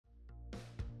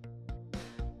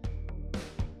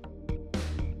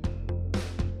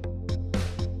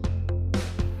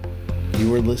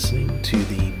You are listening to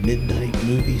the Midnight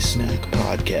Movie Snack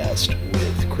Podcast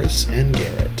with Chris and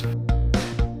Garrett.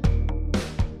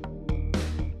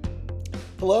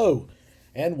 Hello,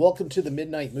 and welcome to the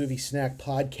Midnight Movie Snack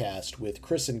Podcast with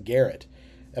Chris and Garrett,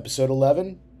 Episode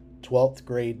 11, 12th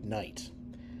Grade Night.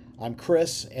 I'm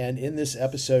Chris, and in this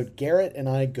episode, Garrett and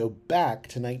I go back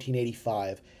to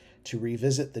 1985 to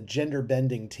revisit the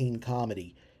gender-bending teen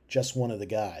comedy, Just One of the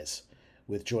Guys,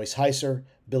 with Joyce Hyser,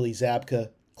 Billy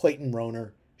Zabka, Clayton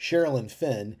Rohner, Sherilyn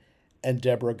Fenn, and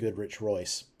Deborah Goodrich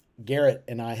Royce. Garrett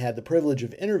and I had the privilege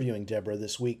of interviewing Deborah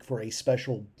this week for a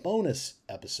special bonus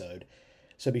episode,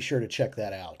 so be sure to check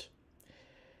that out.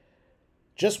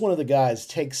 Just One of the Guys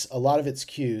takes a lot of its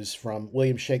cues from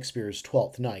William Shakespeare's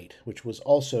Twelfth Night, which was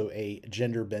also a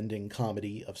gender-bending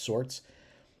comedy of sorts.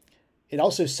 It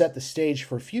also set the stage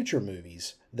for future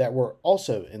movies that were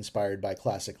also inspired by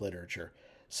classic literature,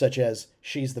 such as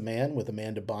She's the Man with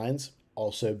Amanda Bynes,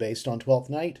 also based on Twelfth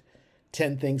Night,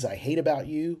 10 Things I Hate About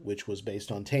You, which was based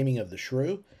on Taming of the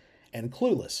Shrew, and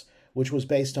Clueless, which was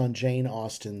based on Jane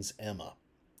Austen's Emma.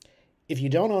 If you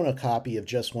don't own a copy of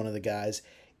Just One of the Guys,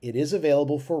 it is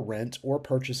available for rent or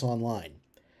purchase online.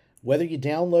 Whether you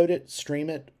download it, stream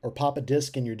it, or pop a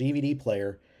disc in your DVD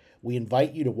player, we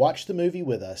invite you to watch the movie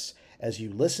with us as you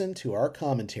listen to our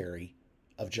commentary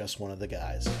of Just One of the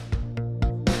Guys.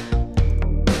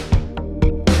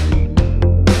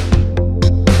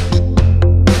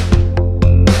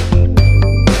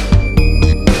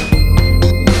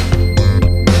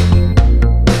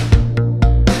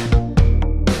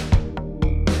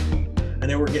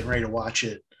 Ready to watch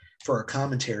it for a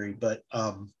commentary, but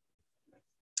I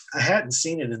hadn't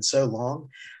seen it in so long.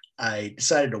 I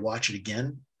decided to watch it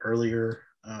again earlier,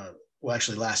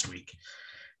 actually last week.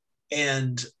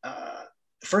 And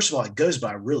first of all, it goes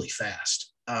by really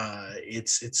fast.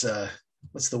 It's a,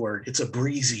 what's the word? It's a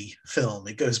breezy film.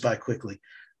 It goes by quickly.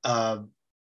 But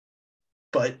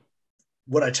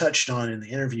what I touched on in the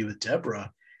interview with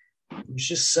Deborah, there's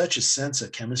just such a sense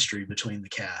of chemistry between the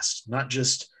cast, not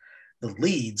just the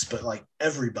leads, but like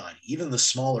everybody, even the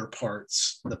smaller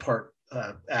parts, the part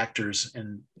actors.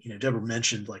 And, Deborah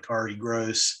mentioned like Ari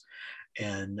Gross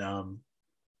and,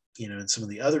 and some of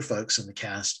the other folks in the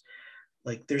cast.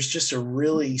 Like there's just a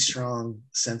really strong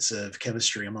sense of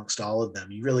chemistry amongst all of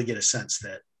them. You really get a sense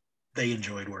that they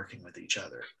enjoyed working with each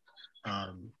other.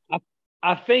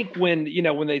 I think when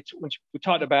we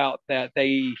talked about that,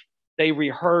 they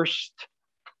rehearsed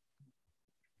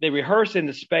in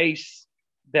the space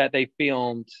that they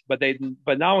filmed, but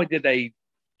not only did they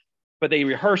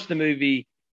rehearsed the movie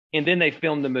and then they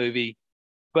filmed the movie.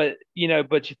 But you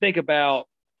think about,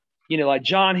 like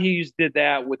John Hughes did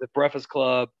that with the Breakfast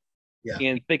Club, yeah.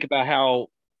 and think about how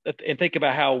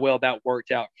well that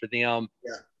worked out for them.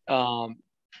 Yeah.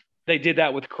 They did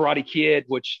that with Karate Kid,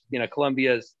 which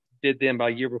Columbia did them by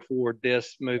a year before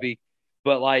this movie.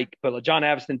 But John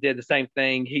Avildsen did the same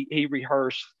thing. He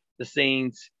rehearsed the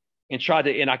scenes and tried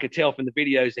to, and I could tell from the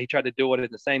videos, he tried to do it in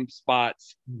the same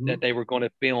spots that they were going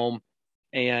to film.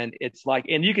 And it's like,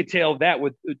 and you could tell that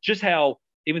with just how,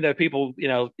 even though people,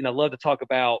 love to talk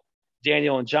about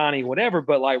Daniel and Johnny, whatever,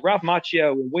 but like Ralph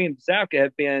Macchio and William Zabka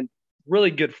have been really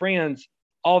good friends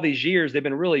all these years. They've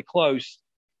been really close.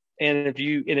 And if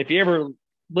you ever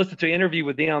listen to an interview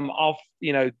with them off,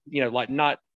 like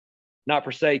not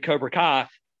per se Cobra Kai,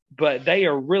 but they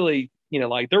are really,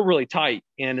 like they're really tight.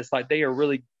 And it's like, they are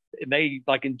really, and they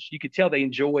like, and you could tell they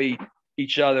enjoy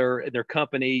each other and their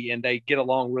company, and they get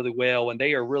along really well, and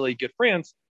they are really good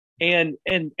friends. And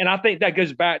I think that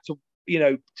goes back to,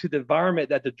 to the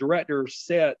environment that the director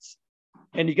sets,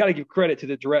 and you got to give credit to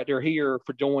the director here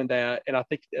for doing that. And I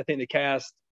think the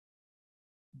cast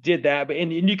did that, but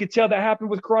and you could tell that happened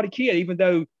with Karate Kid, even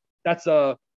though that's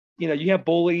you have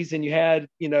bullies and you had,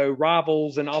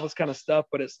 rivals and all this kind of stuff,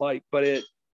 but it's like, but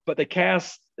the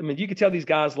cast, I mean, you could tell these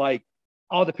guys, like,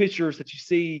 all the pictures that you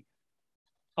see,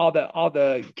 all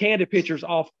the candid pictures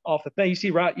off the thing you see,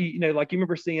 right? Like you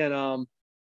remember seeing, Pat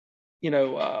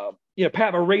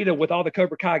Morita with all the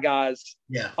Cobra Kai guys,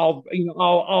 all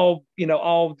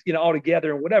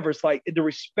together and whatever. It's like the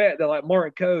respect that like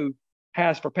Martin Cove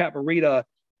has for Pat Morita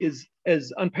is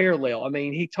unparalleled. I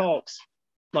mean, he talks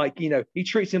like, he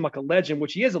treats him like a legend,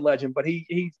 which he is a legend, but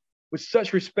he with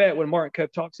such respect when Martin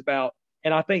Cove talks about,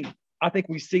 and I think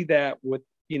we see that with,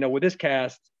 with this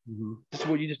cast, just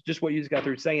what you just got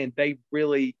through saying, they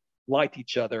really liked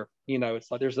each other. It's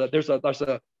like there's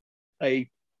a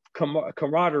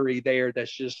camaraderie there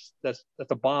that's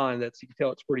a bond that's, you can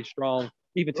tell it's pretty strong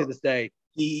even to this day.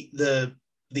 The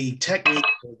technique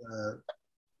of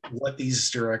what these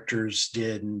directors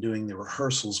did in doing the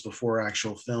rehearsals before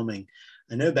actual filming.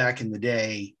 I know back in the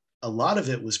day, a lot of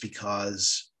it was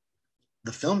because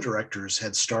the film directors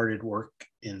had started work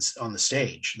on the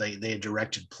stage. They had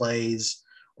directed plays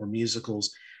or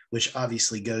musicals, which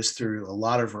obviously goes through a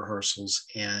lot of rehearsals.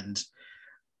 And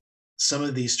some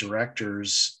of these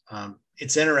directors,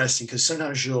 it's interesting because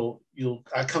sometimes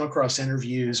I come across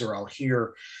interviews or I'll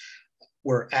hear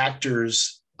where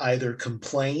actors either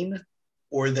complain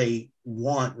or they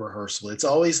want rehearsal. It's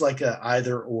always like a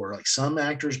either or. Like some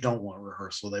actors don't want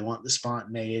rehearsal. They want the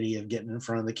spontaneity of getting in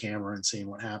front of the camera and seeing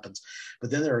what happens. But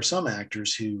then there are some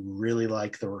actors who really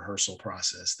like the rehearsal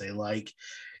process.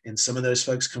 And some of those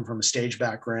folks come from a stage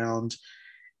background.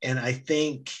 And I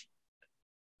think,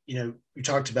 you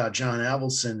talked about John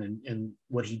Avildsen and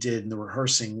what he did in the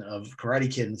rehearsing of Karate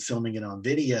Kid and filming it on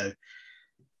video.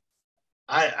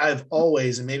 I've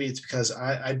always, and maybe it's because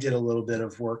I did a little bit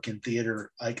of work in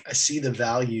theater, like I see the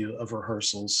value of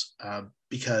rehearsals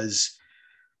because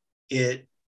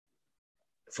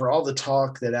for all the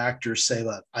talk that actors say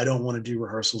about, I don't want to do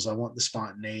rehearsals, I want the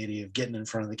spontaneity of getting in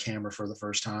front of the camera for the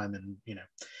first time. And,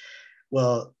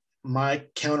 well, my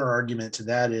counter argument to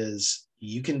that is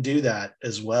you can do that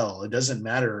as well. It doesn't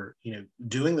matter,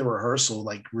 doing the rehearsal,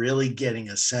 like really getting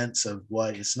a sense of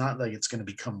what, it's not like it's going to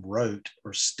become rote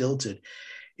or stilted.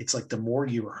 It's like the more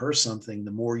you rehearse something,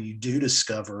 the more you do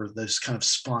discover those kind of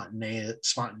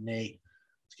spontaneous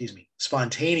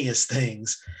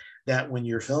things that when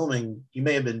you're filming, you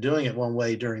may have been doing it one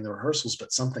way during the rehearsals,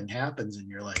 but something happens and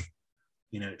you're like,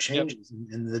 it changes.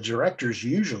 Yep. And the directors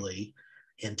usually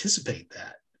anticipate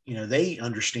that. They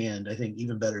understand, I think,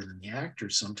 even better than the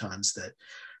actors sometimes, that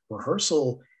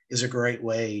rehearsal is a great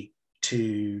way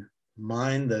to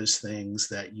mine those things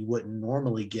that you wouldn't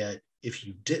normally get if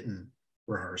you didn't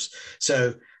rehearse.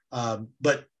 So,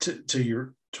 but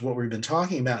to what we've been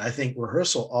talking about, I think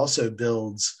rehearsal also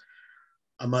builds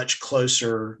a much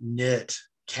closer knit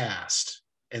cast.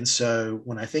 And so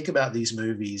when I think about these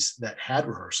movies that had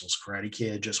rehearsals, Karate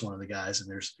Kid, just one of the guys, and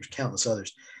there's countless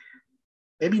others,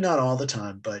 maybe not all the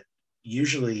time, but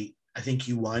usually I think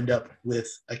you wind up with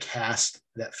a cast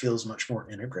that feels much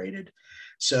more integrated.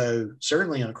 So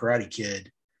certainly on Karate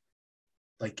Kid,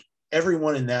 like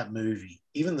everyone in that movie,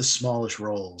 even the smallest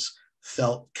roles,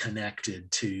 felt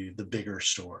connected to the bigger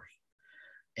story.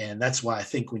 And that's why I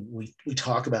think when we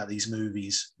talk about these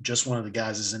movies, just one of the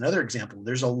guys is another example.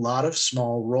 There's a lot of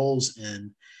small roles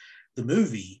in the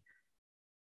movie,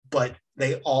 but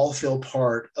they all feel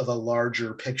part of a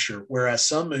larger picture. Whereas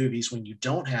some movies, when you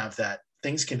don't have that,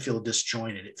 things can feel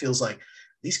disjointed. It feels like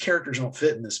these characters don't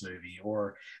fit in this movie,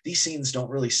 or these scenes don't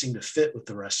really seem to fit with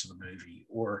the rest of the movie,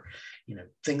 or,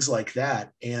 things like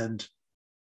that. And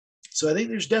so I think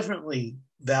there's definitely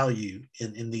value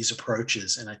in these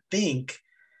approaches. And I think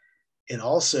it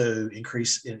also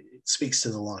it speaks to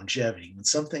the longevity. When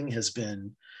something has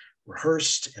been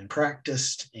rehearsed and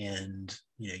practiced and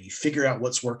you figure out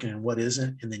what's working and what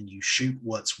isn't, and then you shoot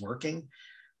what's working,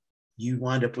 you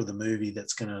wind up with a movie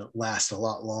that's going to last a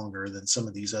lot longer than some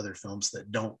of these other films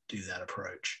that don't do that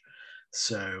approach.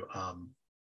 So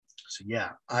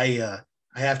yeah, I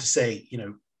have to say,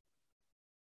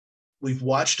 we've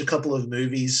watched a couple of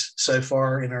movies so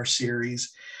far in our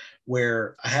series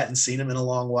where I hadn't seen them in a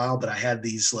long while, but I had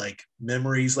these like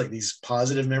memories, like these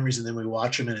positive memories, and then we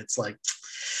watch them and it's like,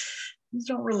 these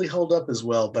don't really hold up as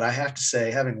well. But I have to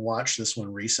say, having watched this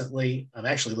one recently, I'm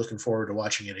actually looking forward to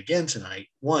watching it again tonight.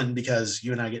 One, because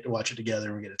you and I get to watch it together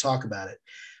and we get to talk about it,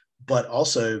 but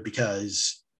also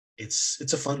because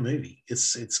it's a fun movie.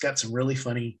 It's got some really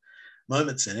funny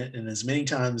moments in it. And as many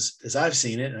times as I've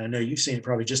seen it, and I know you've seen it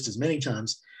probably just as many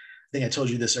times, I think I told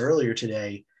you this earlier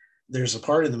today, there's a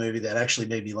part in the movie that actually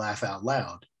made me laugh out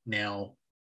loud. Now,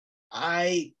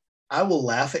 I will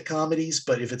laugh at comedies,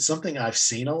 but if it's something I've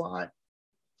seen a lot,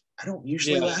 I don't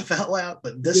usually laugh out loud,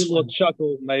 but this one,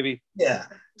 chuckle maybe. Yeah,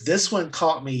 this one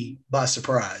caught me by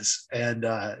surprise, and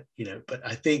but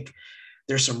I think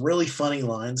there's some really funny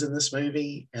lines in this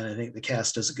movie, and I think the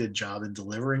cast does a good job in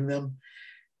delivering them.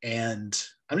 And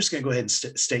I'm just going to go ahead and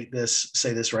say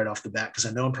this right off the bat, because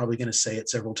I know I'm probably going to say it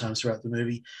several times throughout the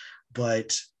movie,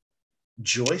 but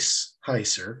Joyce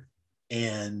Hyser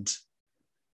and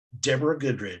Deborah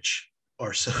Goodrich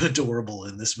are so adorable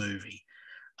in this movie.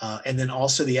 And then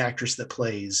also the actress that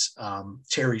plays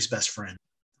Terry's best friend,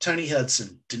 Toni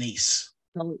Hudson, Denise.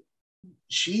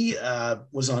 She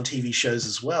was on TV shows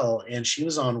as well, and she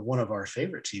was on one of our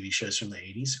favorite TV shows from the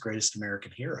 80s, Greatest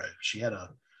American Hero. She had a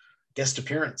guest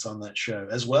appearance on that show,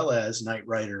 as well as Knight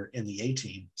Rider in the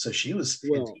A-Team. So she was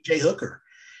T.J. Hooker.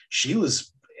 She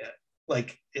was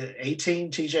like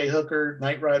A-Team, T.J. Hooker,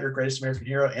 Knight Rider, Greatest American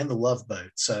Hero, and The Love Boat.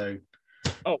 So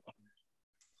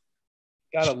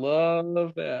Gotta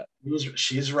love that.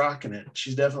 She's rocking it.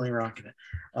 She's definitely rocking it.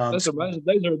 Those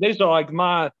are like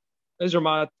my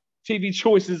TV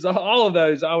choices. All of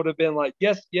those, I would have been like,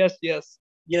 yes, yes, yes.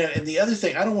 And the other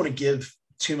thing, I don't want to give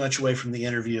too much away from the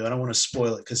interview. I don't want to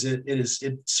spoil it because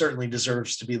it certainly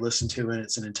deserves to be listened to in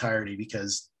its entirety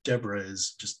because Deborah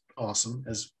is just awesome,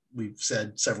 as we've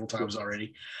said several times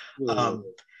already.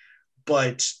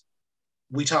 But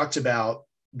we talked about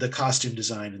the costume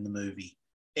design in the movie,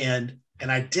 and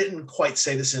I didn't quite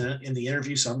say this in the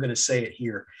interview, so I'm going to say it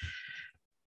here.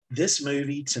 This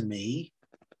movie, to me,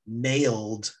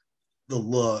 nailed the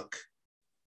look,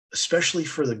 especially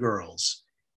for the girls,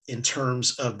 in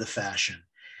terms of the fashion.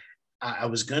 I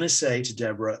was going to say to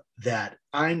Deborah that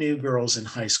I knew girls in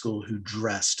high school who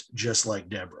dressed just like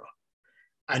Deborah.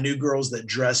 I knew girls that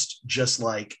dressed just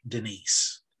like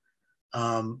Denise.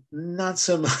 Not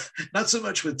so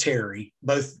much with Terry,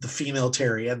 both the female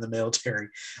Terry and the male Terry,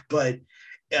 but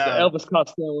the Elvis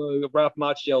Costello, Ralph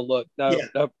Macchio look. No,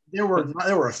 there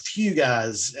were a few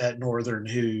guys at Northern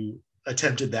who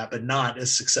attempted that, but not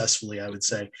as successfully, I would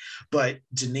say. But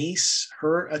Denise,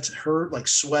 her like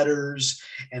sweaters,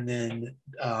 and then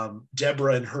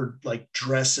Deborah and her like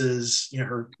dresses,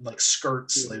 her like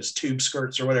skirts, those tube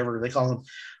skirts or whatever they call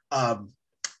them.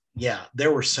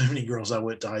 There were so many girls I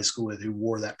went to high school with who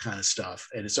wore that kind of stuff,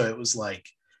 and so it was like,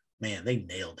 man, they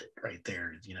nailed it right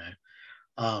there,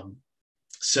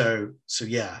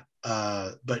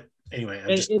 but anyway,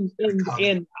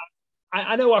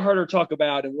 I know I heard her talk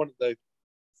about in one of the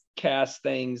cast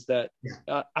things that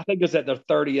I think it was at the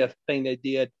 30th thing they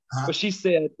did, but she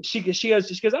said she goes,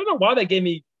 I don't know why they gave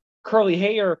me curly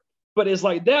hair, but it's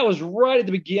like that was right at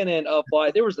the beginning of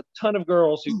like there was a ton of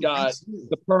girls who got absolutely.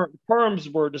 The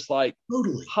perms were just like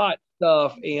totally hot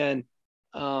stuff, and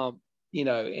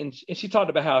and she talked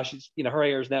about how she's her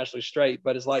hair is naturally straight,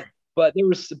 but it's like but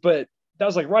that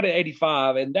was like right at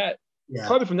 85, and that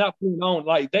probably from that point on,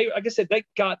 like I said, they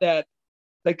got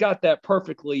that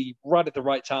perfectly right at the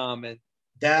right time. And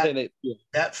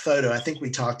that photo, I think we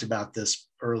talked about this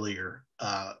earlier,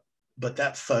 but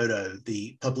that photo,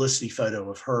 the publicity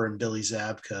photo of her and Billy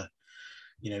Zabka,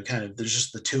 kind of there's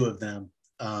just the two of them,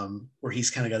 where he's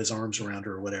kind of got his arms around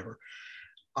her or whatever.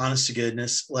 Honest to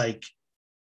goodness, like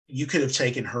you could have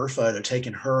taken her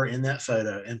in that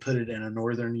photo and put it in a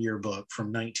Northern yearbook from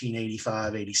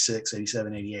 1985, 86,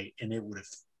 87, 88, and you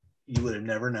would have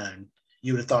never known.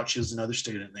 You would have thought she was another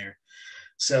student there.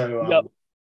 So,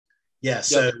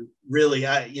 so really,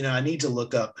 I need to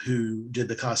look up who did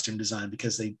the costume design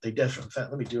because they definitely, in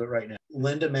fact, let me do it right now.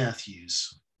 Linda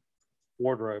Matthews.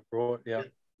 Wardrobe,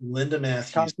 Linda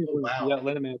Matthews. Oh, wow. Yeah,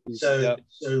 Linda Matthews. So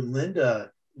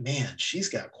Linda, man, she's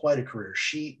got quite a career.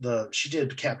 She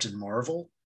did Captain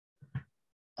Marvel.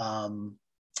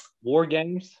 War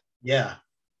Games. Yeah.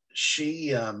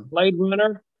 She Blade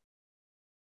Runner.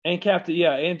 And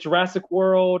and Jurassic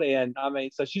World, and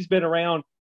so she's been around,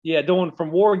 doing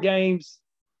from War Games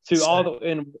to all the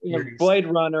in Blade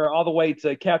Runner all the way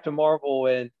to Captain Marvel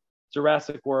and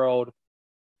Jurassic World.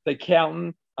 They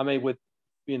counting, with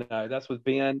that's with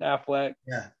Ben Affleck.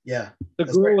 Yeah. The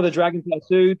girl with the dragon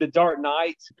tattoo, the Dark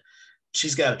Knight.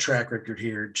 She's got a track record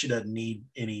here. She doesn't need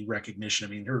any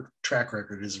recognition. Her track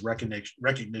record is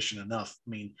recognition enough.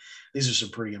 These are some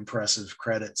pretty impressive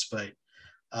credits, but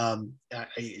I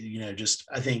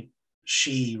think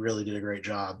she really did a great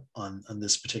job on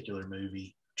this particular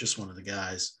movie. Just one of the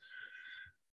guys.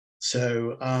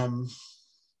 So,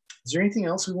 is there anything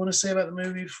else we want to say about the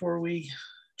movie before we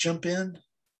jump in?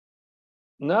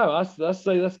 No,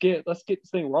 let's get this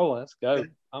thing rolling. Let's go.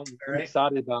 I'm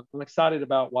excited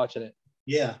about watching it.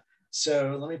 Yeah.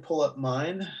 So let me pull up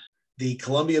mine. The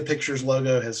Columbia Pictures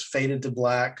logo has faded to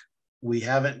black. We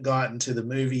haven't gotten to the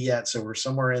movie yet, so we're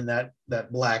somewhere in that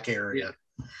black area.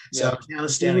 So I'll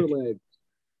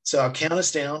count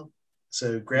us down.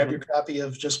 So grab your copy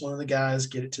of Just One of the Guys,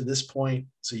 get it to this point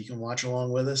so you can watch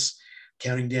along with us.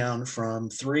 Counting down from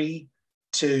 3,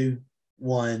 2,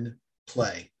 1,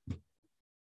 play.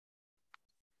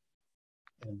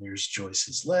 And there's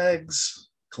Joyce's legs.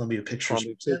 Columbia Pictures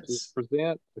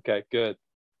present. Okay, good.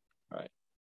 All right.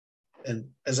 And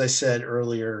as I said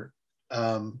earlier,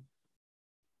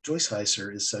 Joyce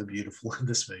Hyser is so beautiful in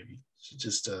this movie. She's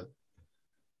just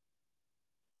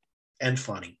and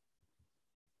funny.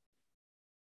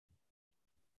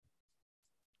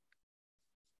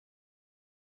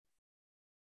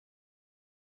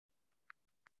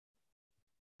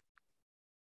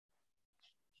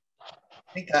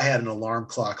 I think I had an alarm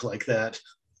clock like that.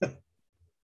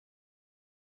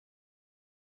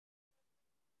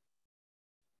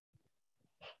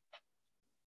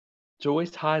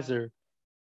 Joyce Hyser.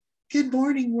 Good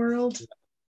morning, world.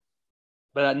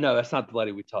 But no, that's not the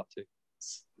lady we talked to.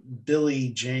 Billy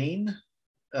Jane,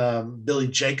 Billy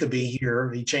Jacoby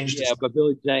here. He changed Yeah, his. but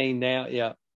Billy Jane now.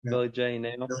 Yeah, Yeah, Billy Jane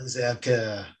now. Billy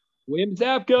Zabka. William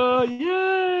Zabka.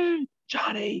 Yay,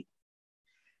 Johnny.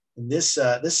 And this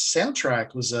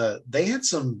soundtrack was they had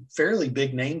some fairly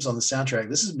big names on the soundtrack.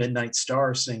 This is Midnight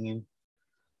Star singing.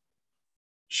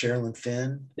 Sherilyn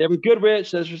Fenn. Deborah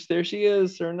Goodrich. There she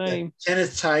is. Her Yeah. name.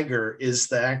 Kenneth Tiger is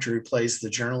the actor who plays the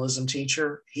journalism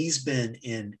teacher. He's been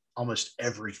in almost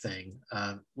everything.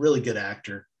 Really good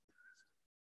actor.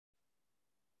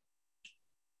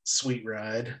 Sweet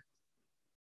Ride.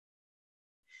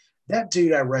 That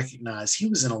dude I recognize. He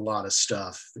was in a lot of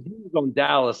stuff. He was on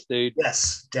Dallas, dude.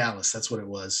 Yes, Dallas. That's what it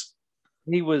was.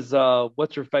 He was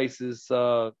what's her face's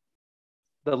the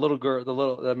little girl,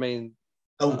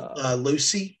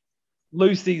 Lucy.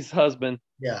 Lucy's husband.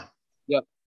 Yeah. Yep.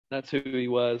 That's who he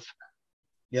was.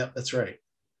 Yep, that's right.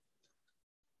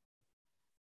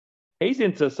 He's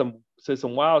into some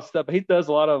wild stuff. He does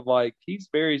a lot of he's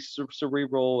very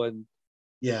cerebral and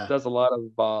does a lot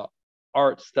of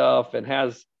art stuff and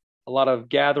has a lot of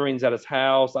gatherings at his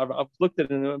house. I've looked at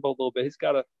him a little bit.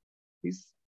 He's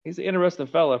an interesting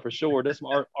fella for sure. Does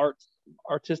some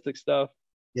artistic stuff.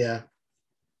 Yeah.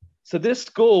 So this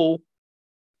school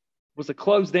was a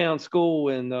closed down school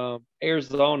in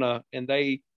Arizona, and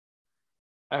I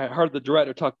heard the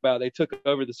director talk about they took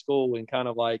over the school and kind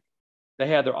of they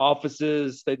had their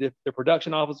offices. Their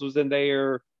production office was in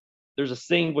there. There's a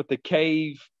scene with the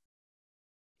cave,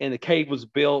 and the cave was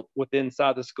built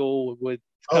inside the school with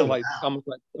kind of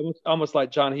almost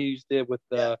like John Hughes did with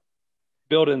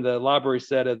building the library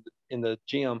set in the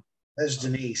gym. That's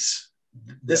Denise.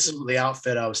 This is the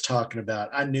outfit I was talking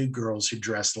about. I knew girls who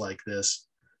dressed like this.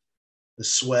 The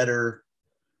sweater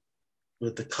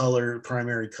with the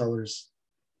primary colors.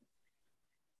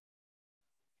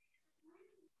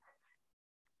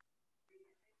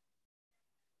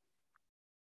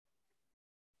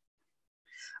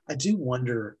 I do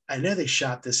wonder, I know they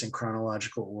shot this in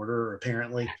chronological order,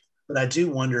 apparently, but I do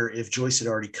wonder if Joyce had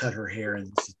already cut her hair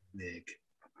in this wig.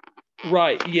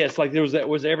 Right. Yes. Was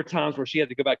there ever times where she had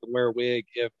to go back and wear a wig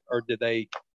because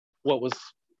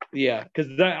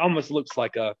that almost looks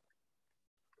like it's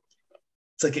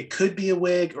like it could be a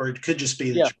wig or it could just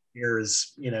be that your hair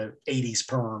is, 80s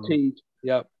perm. Teased.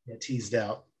 Yep. Yeah, teased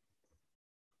out.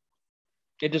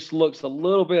 It just looks a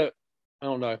little bit, I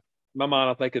don't know. In my mind,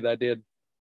 I think that did.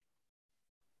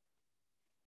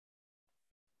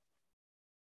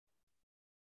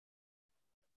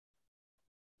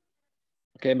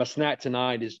 Okay, my snack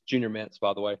tonight is Junior Mints,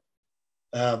 by the way.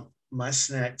 My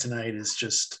snack tonight is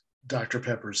just Dr.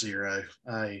 Pepper Zero.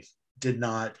 I did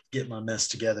not get my mess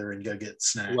together and go get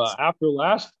snacks. Well, after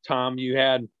last time you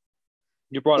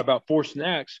brought about 4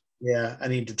 snacks. Yeah, I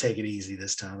need to take it easy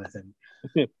this time, I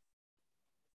think.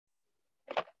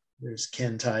 There's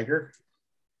Ken Tiger.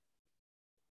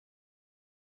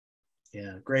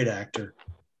 Yeah, great actor.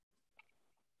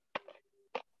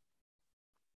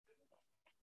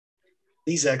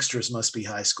 These extras must be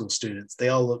high school students. They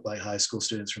all look like high school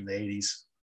students from the 80s.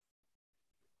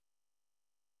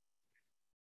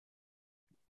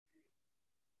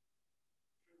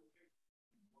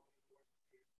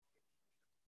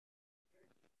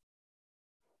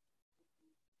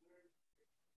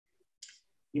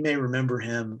 You may remember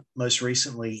him most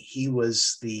recently. He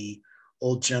was the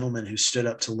old gentleman who stood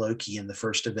up to Loki in the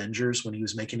first Avengers when he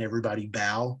was making everybody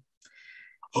bow.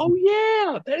 Oh,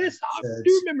 yeah. I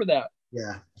do remember that.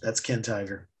 Yeah, that's Ken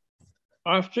Tiger.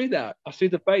 I see that. I see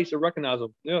the face. I recognize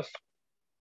him. Yes.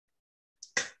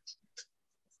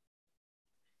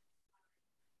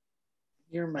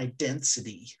 You're my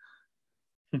density.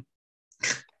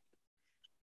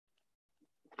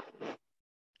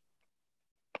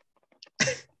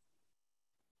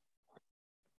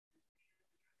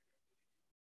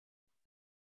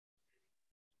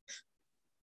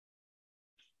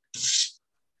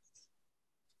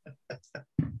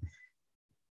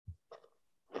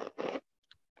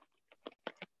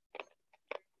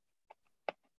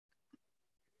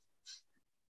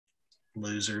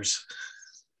 Losers.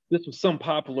 This was some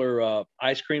popular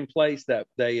ice cream place that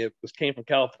came from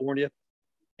California,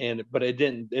 but it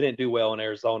didn't do well in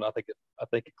Arizona. I think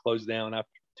it closed down after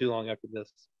too long after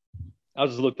this. I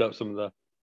just looked up some of the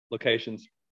locations.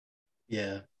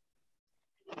 Yeah.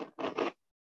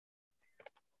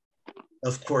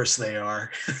 Of course they are.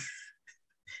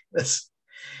 It's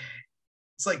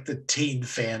like the teen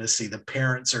fantasy. The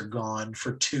parents are gone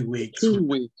for 2 weeks. 2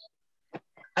 weeks.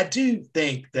 I do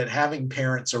think that having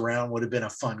parents around would have been a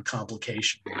fun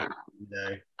complication.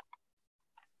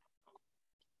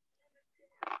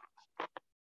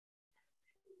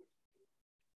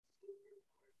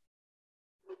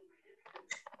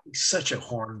 He's such a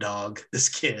horn dog, this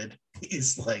kid.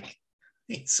 He's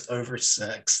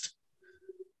oversexed.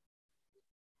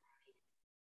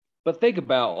 But think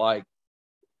about like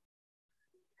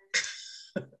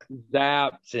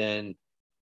Zaps and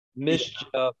Mischief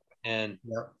and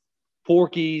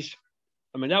Porky's.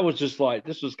 I mean, that was just like,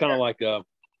 this was kind of like a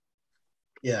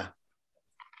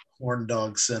horn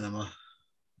dog cinema.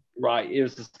 Right. It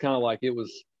was just kind of like, it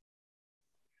was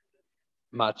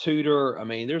My Tutor. I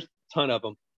mean, there's a ton of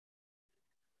them.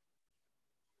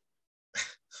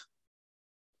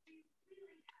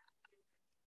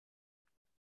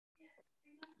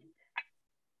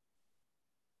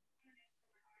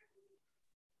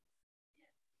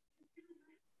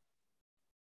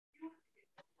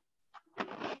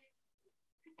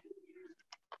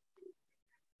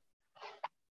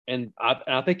 And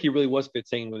I think he really was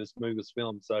 15 when this movie was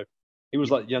filmed. So he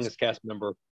was like the youngest cast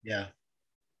member. Yeah.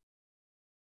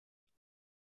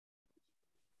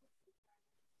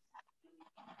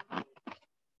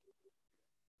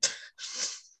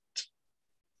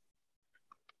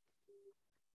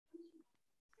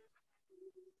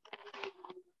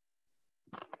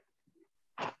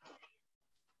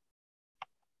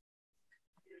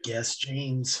 Yes,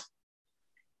 James.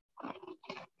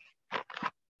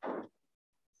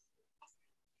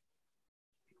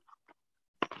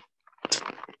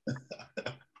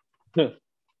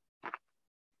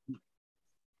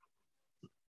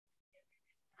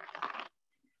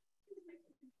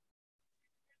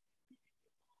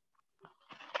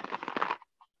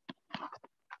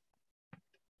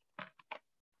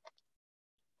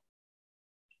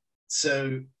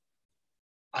 So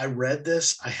I read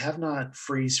this. I have not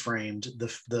freeze framed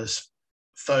the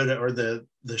photo or the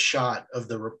shot of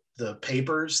the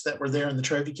papers that were there in the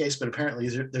trophy case, but apparently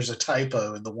there's a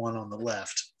typo in the one on the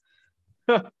left.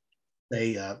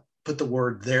 They put the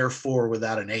word therefore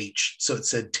without an H, so it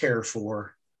said tear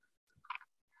for.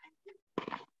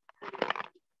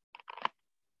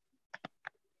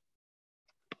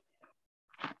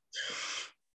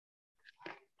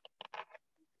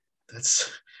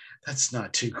 That's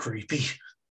not too creepy.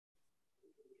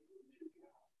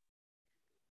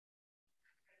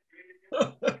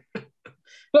 Oh.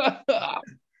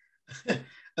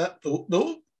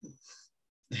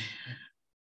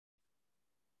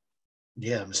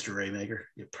 Yeah, Mr. Raymaker,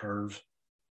 you perv.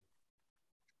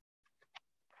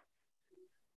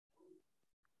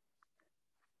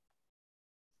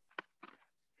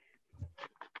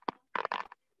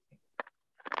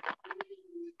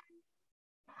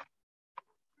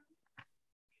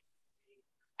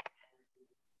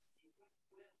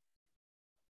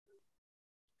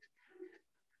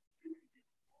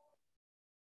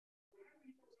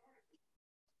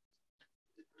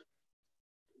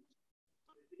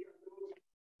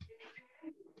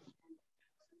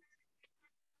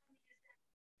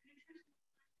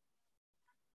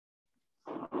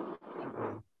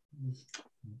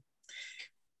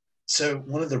 So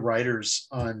one of the writers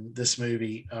on this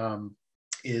movie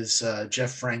is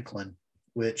Jeff Franklin,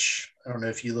 which I don't know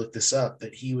if you looked this up,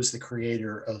 but he was the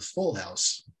creator of Full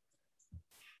House.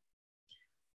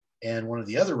 And one of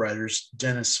the other writers,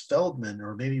 Dennis Feldman,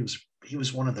 or maybe he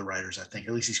was one of the writers, I think, or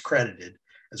at least he's credited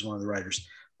as one of the writers.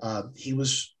 He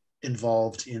was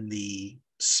involved in the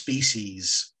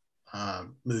Species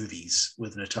movies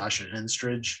with Natasha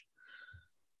Henstridge.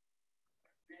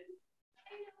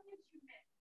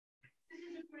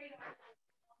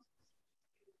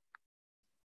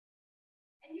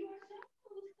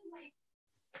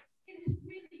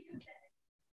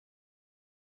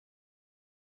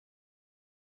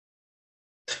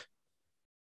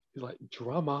 He's like,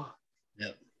 drama.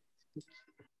 Yep.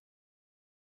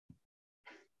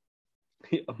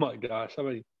 Oh my gosh, how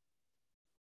many?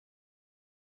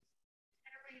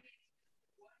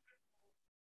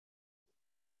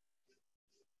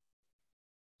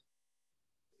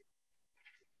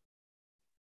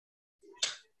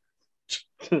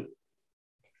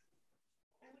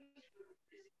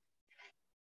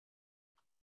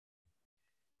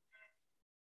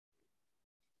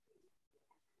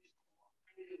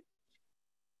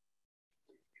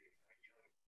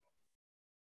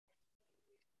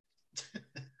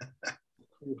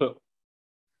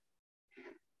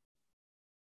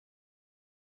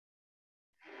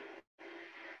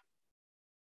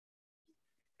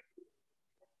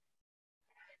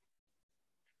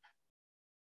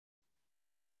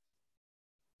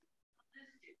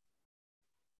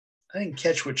 I didn't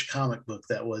catch which comic book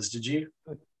that was. Did you?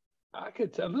 I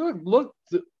could tell. Looked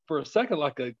for a second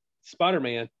like a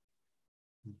Spider-Man,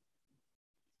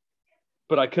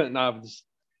 but I couldn't. I was.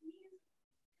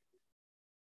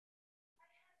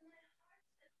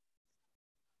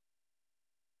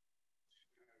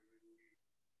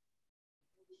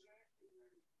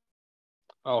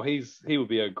 Oh, he would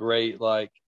be a great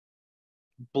like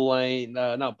Blaine,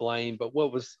 not Blaine, but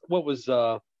what was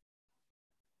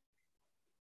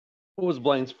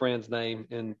Blaine's friend's name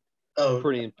in Oh,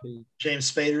 Pretty in Pink? James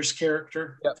Spader's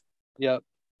character. Yep. Yep.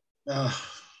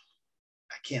 Oh,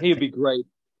 I can't He'd think. be great.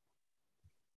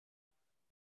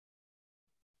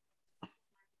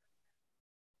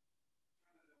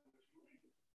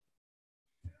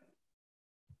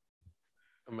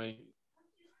 I mean,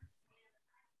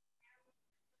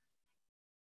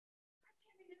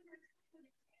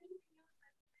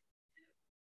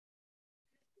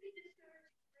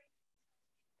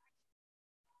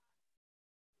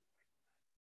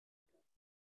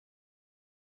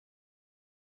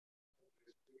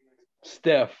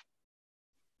 Steph,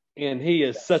 and he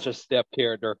is such a Steph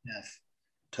character, Yes,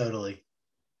 totally.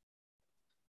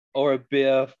 or a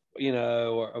Biff,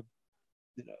 or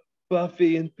a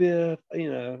Buffy and Biff,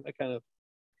 that kind of.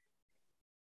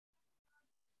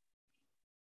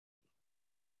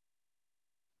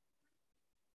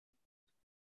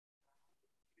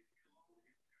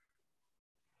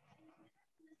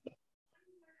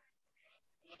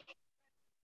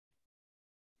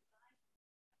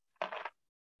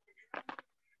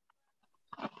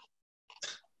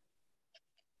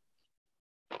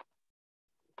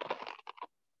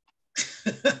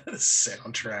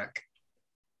 Soundtrack.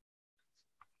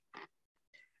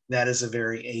 That is a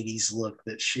very 80s look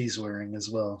that she's wearing as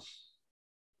well.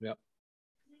 Yep.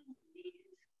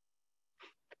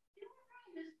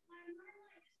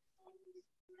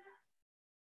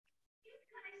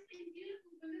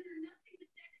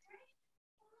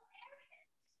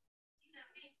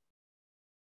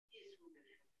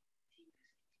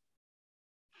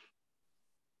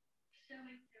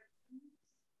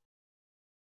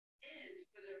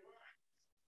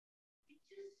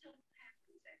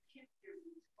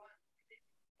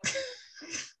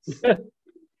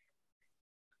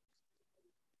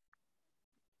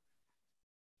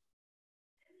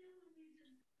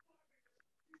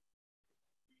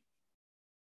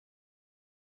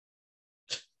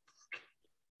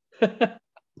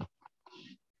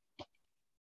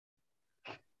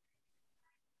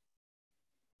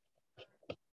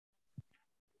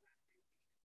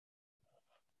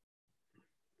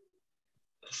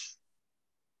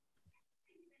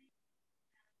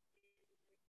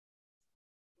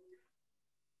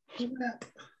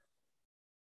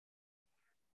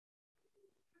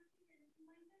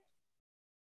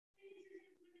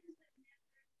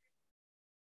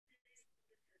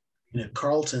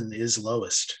 Carlton is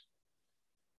lowest.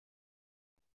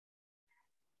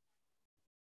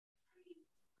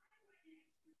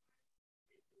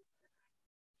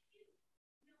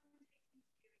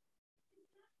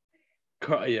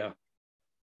 Yeah.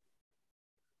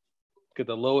 Get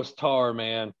the lowest tar,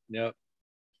 man. Yep.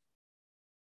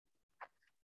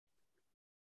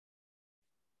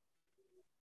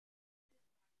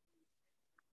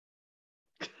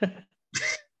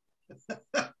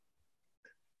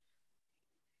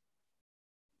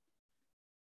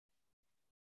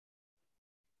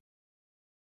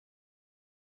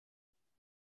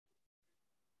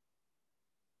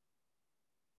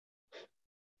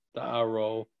 The eye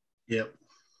roll. Yep.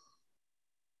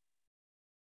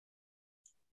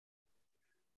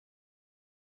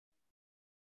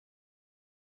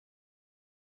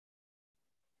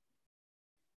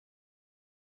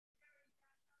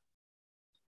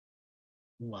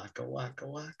 Waka waka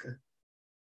waka.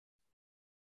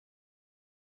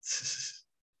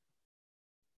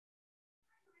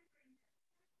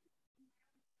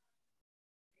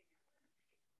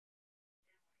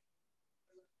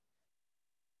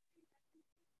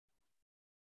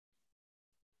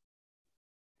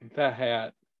 That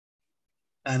hat.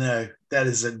 I know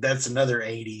that's another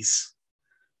 80s.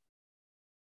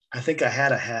 I think I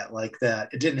had a hat like that.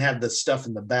 It didn't have the stuff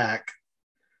in the back,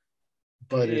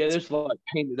 but Yeah, it's there's like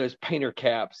there's painter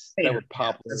caps that painter were cap.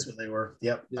 popular. That's what they were.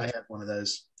 Yep, I Yeah. had one of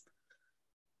those.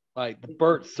 Like the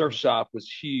Burt Surf Shop was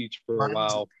huge for a Mine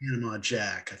was a while. Panama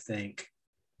Jack, I think.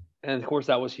 And of course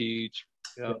that was huge.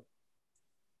 Yeah. Yep.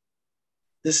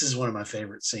 This is one of my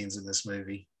favorite scenes in this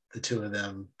movie. The two of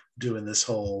them doing this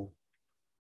whole.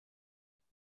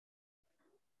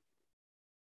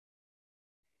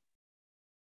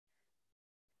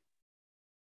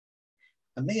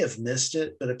 I may have missed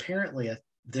it, but apparently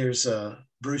there's a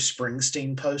Bruce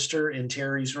Springsteen poster in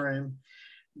Terry's room.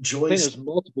 Joyce I think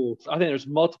there's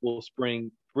multiple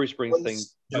Bruce Springsteen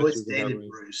Joyce posters in her dated room.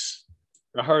 Bruce.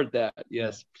 I heard that, Yeah.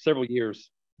 yes, several years.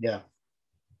 Yeah.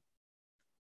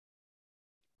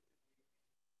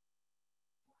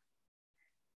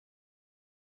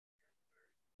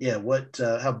 Yeah, what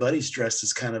how Buddy's dressed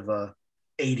is kind of a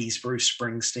 '80s Bruce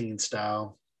Springsteen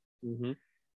style. Mm-hmm.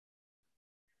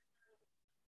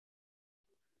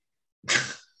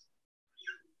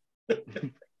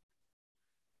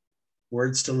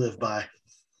 Words to live by.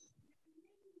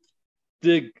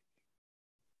 Dig.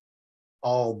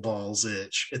 All balls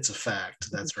itch. It's a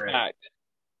fact. That's right. Fact.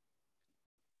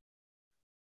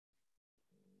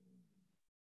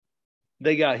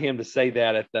 They got him to say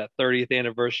that at that 30th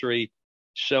anniversary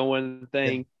showing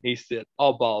thing. Yeah. He said,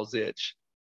 all balls itch.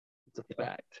 It's a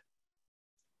fact.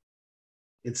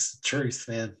 It's truth,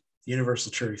 man.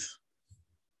 Universal truth.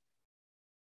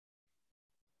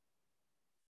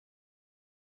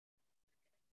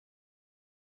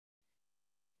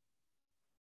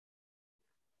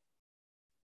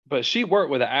 But she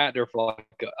worked with an actor for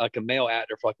like a male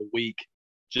actor for like a week,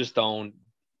 just on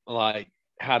like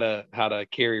how to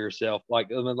carry herself, like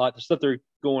the stuff they're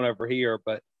going over here.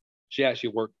 But she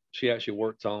actually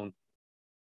worked on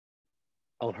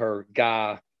her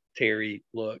Guy Terry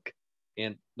look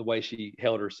and the way she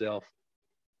held herself.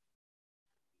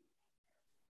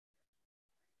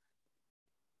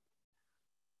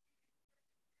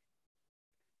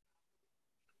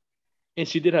 And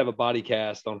she did have a body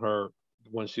cast on her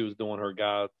when she was doing her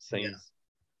Guy scenes.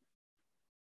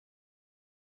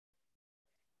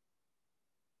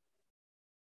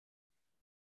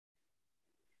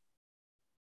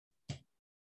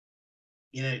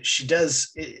 Yeah. She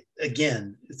does it,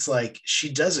 again. It's like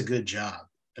she does a good job.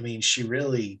 I mean, she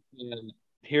really. Yeah.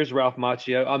 Here's Ralph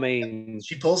Macchio. I mean,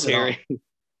 she pulls it off.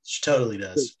 She totally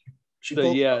does.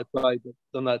 It's like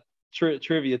on that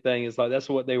trivia thing. It's like that's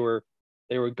what they were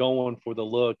going for, the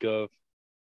look of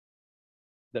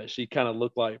that. She kind of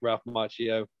looked like Ralph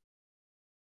Macchio.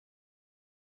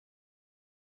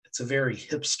 It's a very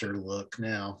hipster look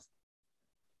now.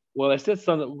 Well, they said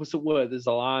something. What? There's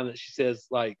a line that she says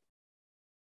like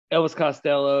Elvis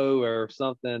Costello or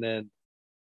something, and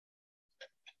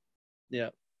yeah.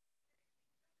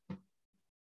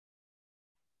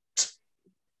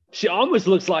 She almost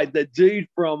looks like the dude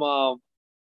from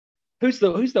who's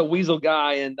the weasel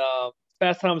guy in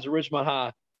Fast Times at Ridgemont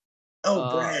High.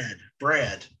 Oh,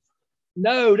 Brad.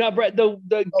 No, not Brad.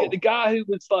 The guy who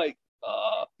was like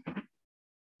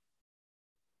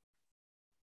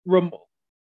Ramon.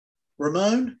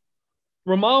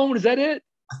 Ramon, is that it?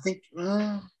 I think.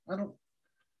 I don't.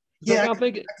 Yeah, I'm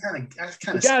thinking. I kind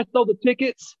the guy stole the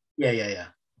tickets. Yeah.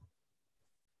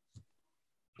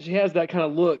 She has that kind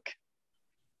of look.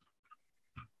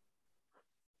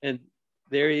 And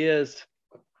there he is.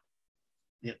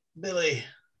 Yep, Billy.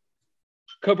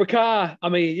 Cobra Kai. I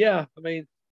mean, yeah. I mean,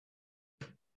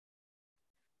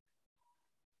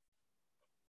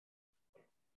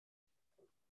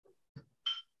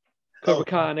 Cobra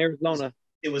Kai in Arizona.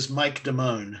 It was Mike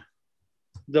Damone.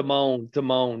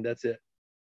 Damone. That's it.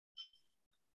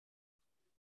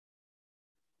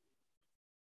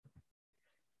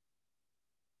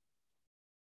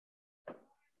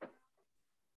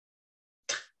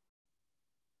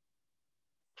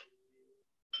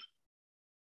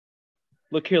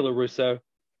 Look here, LaRusso.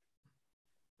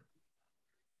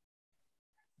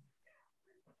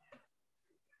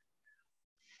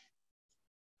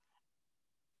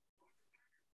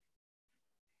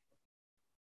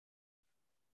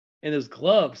 And his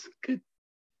gloves. Good.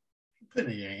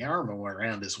 Putting an arm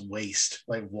around his waist,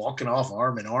 like walking off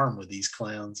arm in arm with these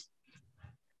clowns.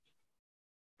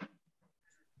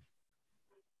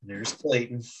 There's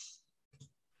Clayton.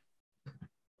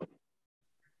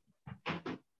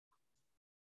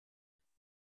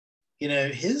 You know,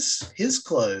 his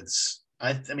clothes,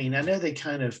 I mean, I know they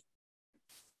kind of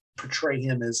portray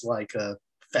him as like a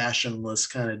fashionless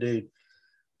kind of dude,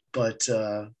 but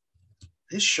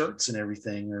his shirts and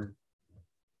everything are.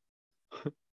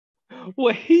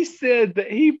 Well, he said that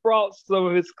he brought some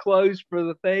of his clothes for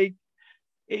the thing,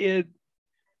 and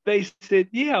they said,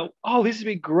 "Yeah, oh, this would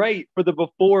be great for the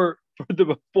before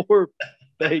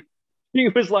thing." He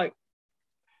was like,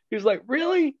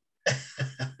 "Really?"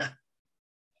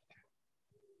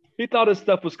 He thought his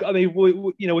stuff was. I mean,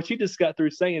 you know, what you just got through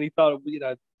saying, he thought, you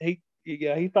know, he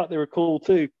thought they were cool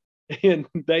too, and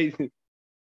the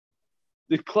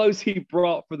clothes he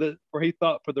brought for he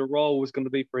thought for the role was going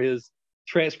to be for his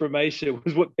transformation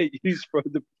was what they used for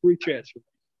the pre-transformation.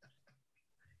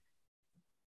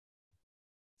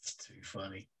 It's too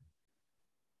funny.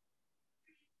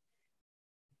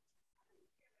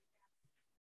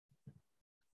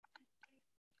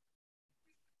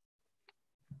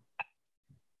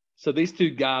 So these two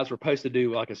guys were supposed to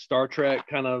do like a Star Trek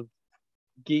kind of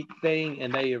geek thing,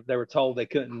 and they were told they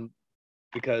couldn't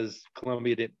because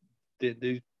Columbia didn't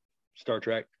do Star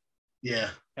Trek. Yeah.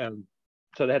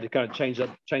 so they had to kind of change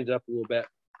up a little bit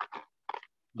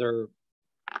their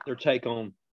take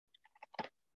on.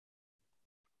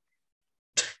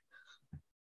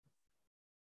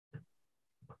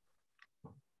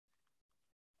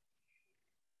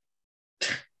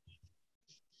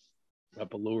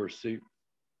 Up a lower suit.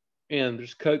 And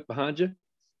there's Coke behind you.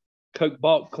 Coke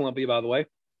bought Columbia, by the way.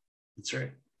 That's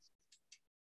right.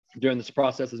 During this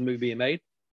process of this movie being made.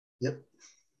 Yep.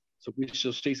 So we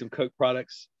shall see some Coke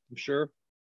products, I'm sure.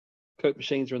 Coke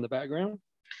machines are in the background.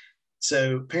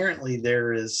 So apparently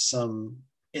there is some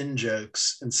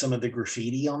in-jokes in some of the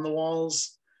graffiti on the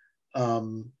walls.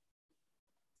 Some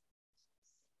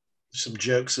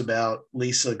jokes about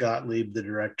Lisa Gottlieb, the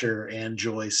director, and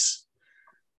Joyce.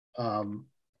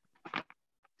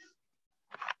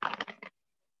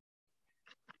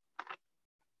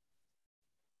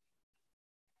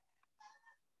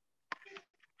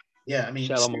 Yeah, I mean,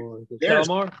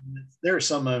 there are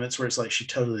some moments where it's like she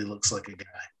totally looks like a guy.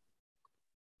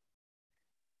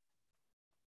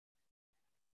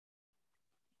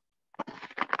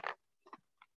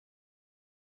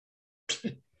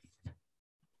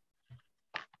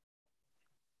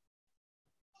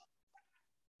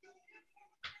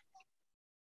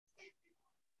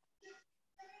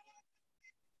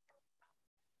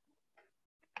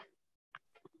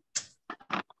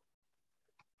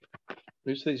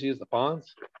 Who says she is the Fonz?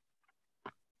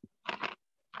 It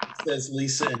says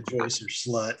Lisa and Joyce are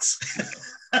sluts.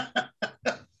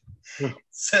 It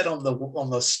said on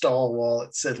the stall wall,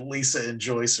 it said Lisa and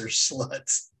Joyce are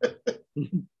sluts.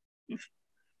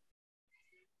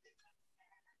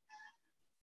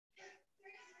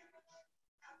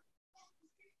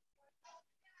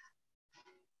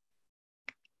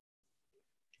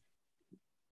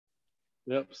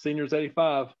 Yep, seniors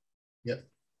 85. Yep.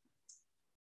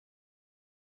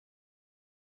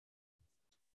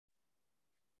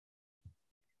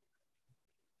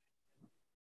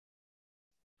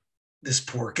 This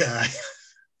poor guy.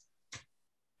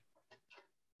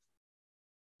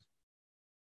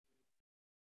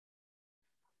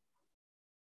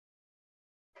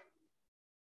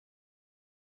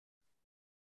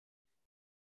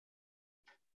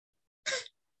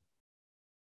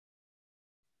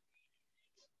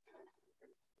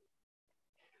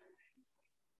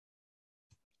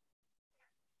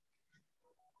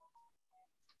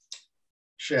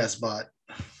 Shazbot.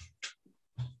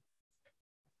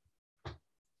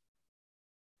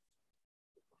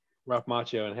 Ralph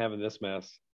Macchio and having this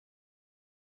mess.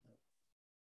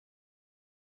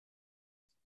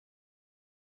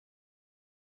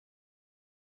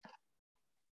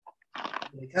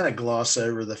 They kind of gloss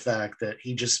over the fact that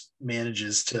he just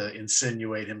manages to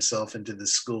insinuate himself into the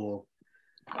school.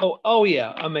 Oh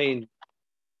yeah. I mean,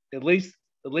 at least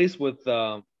with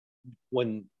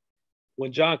when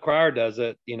John Cryer does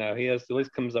it, he has at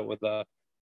least comes up with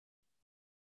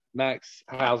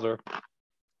Maxwell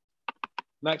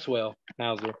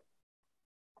Hauser.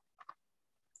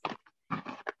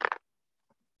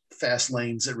 Fast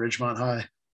lanes at Ridgemont High.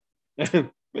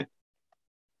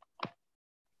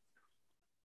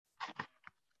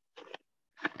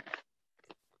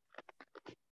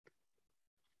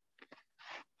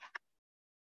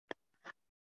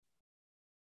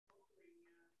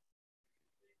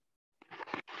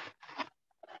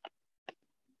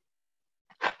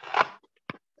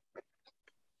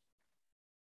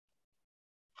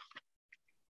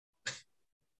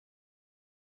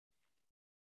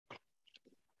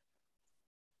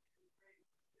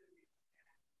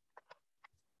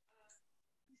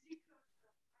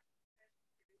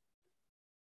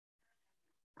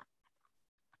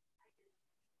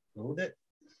 Hold it.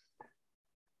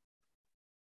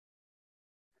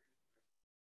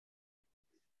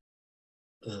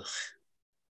 Ugh.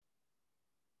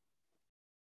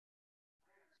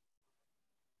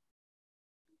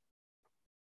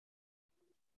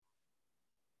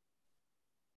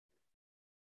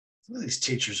 Some of these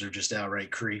teachers are just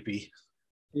outright creepy.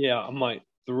 Yeah, I'm like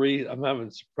I'm having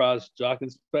surprise jock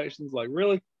inspections. Like,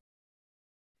 really?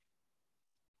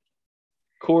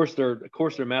 Of course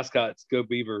their mascots go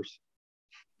Beavers.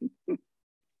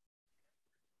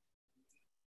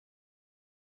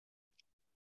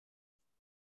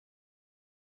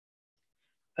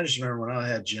 I just remember when I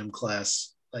had gym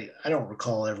class, like I don't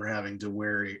recall ever having to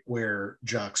wear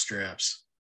jock straps.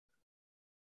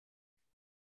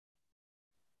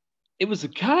 It was a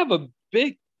kind of a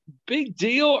big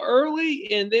deal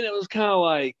early, and then it was kind of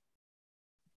like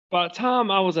by the time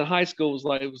I was in high school,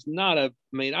 it was not a.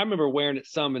 I mean, I remember wearing it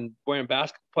some and playing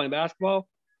basketball,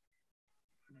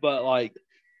 but like,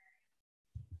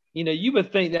 you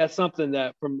would think that's something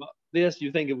that from this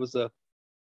you think it was a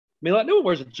mean, like no one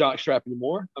wears a jock strap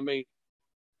anymore. I mean,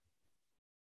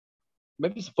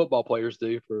 maybe some football players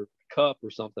do for a cup or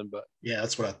something, but Yeah,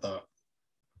 that's what I thought.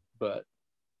 but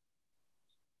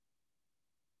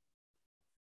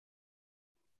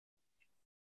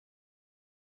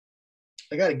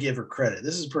I got to give her credit.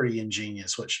 This is pretty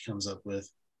ingenious what she comes up with.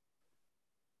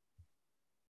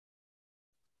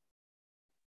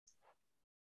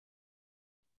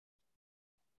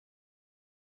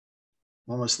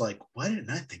 Almost like, why didn't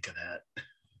I think of that?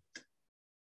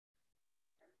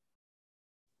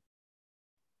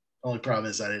 Only problem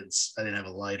is I didn't have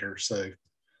a lighter, so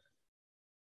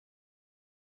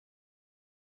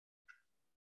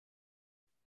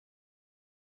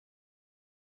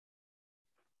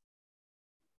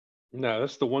no,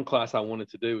 that's the one class I wanted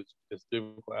to do is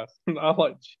doom class. I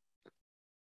like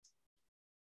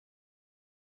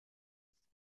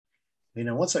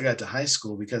once I got to high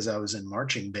school, because I was in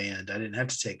marching band, I didn't have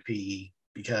to take PE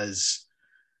because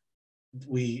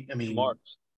I mean, March.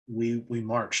 we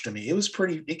marched. I mean,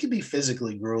 it could be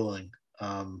physically grueling.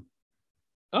 Um,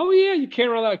 Oh yeah, you carry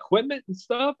around that equipment and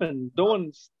stuff and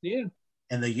doing yeah.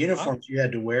 and the uniforms you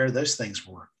had to wear, those things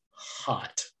were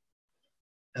hot.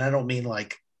 And I don't mean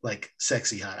like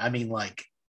sexy hot. I mean like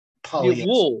Yeah, polyester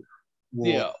wool. wool,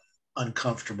 Yeah.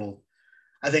 uncomfortable.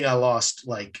 I think I lost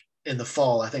like in the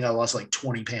fall, I think I lost like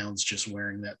 20 pounds just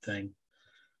wearing that thing.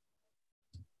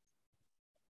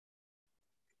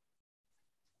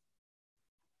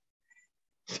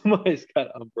 Somebody's got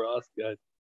umbrellas, guys.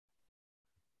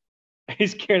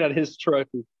 He's carrying out his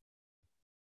trophy.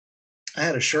 I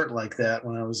had a shirt like that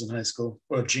when I was in high school,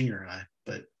 or junior high,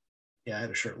 but yeah, I had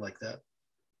a shirt like that.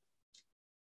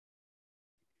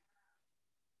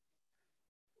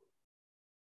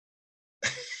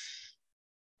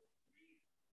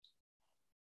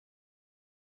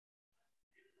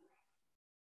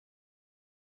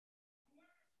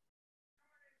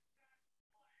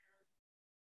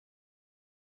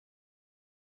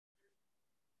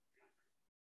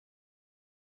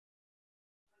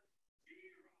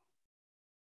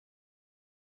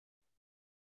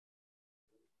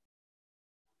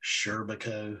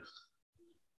 Sherbico.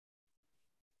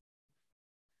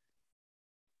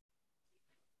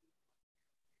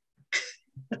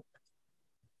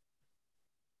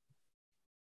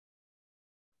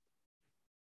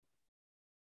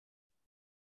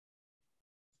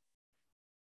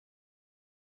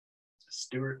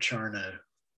 Stuart Charno.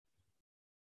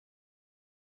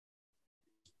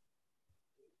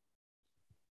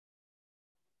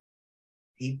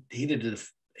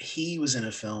 He was in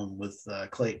a film with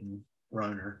Clayton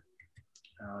Rohner,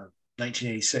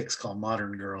 1986, called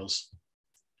Modern Girls.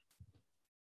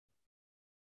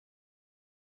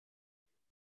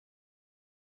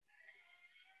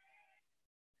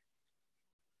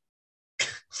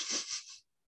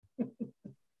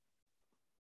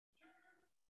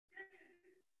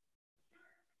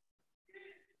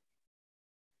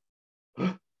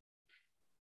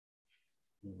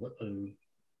 Uh-oh.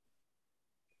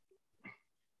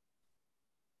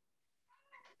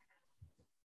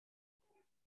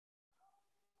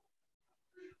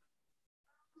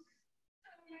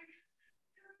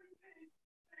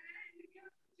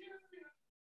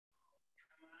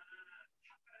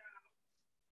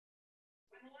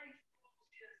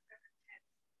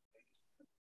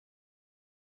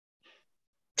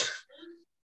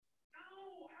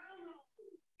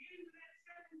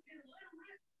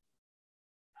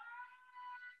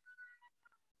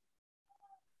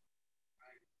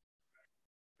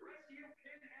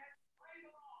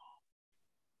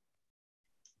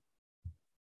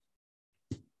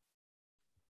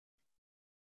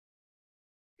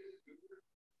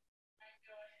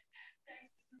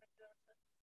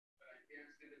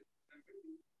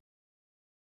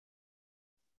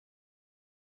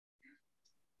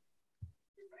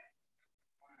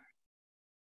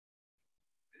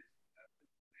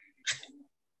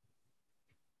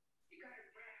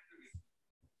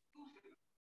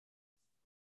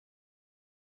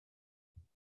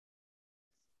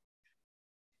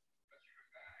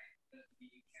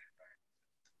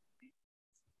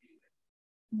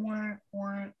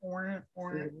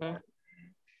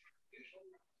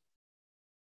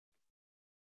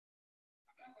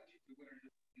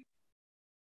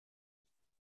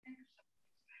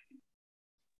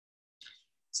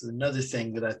 So another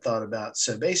thing that I thought about.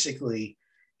 So basically,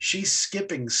 she's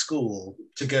skipping school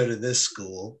to go to this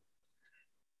school,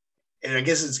 and I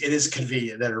guess it is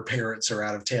convenient that her parents are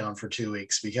out of town for 2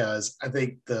 weeks, because I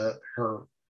think her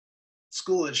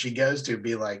school that she goes to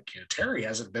be like, Terry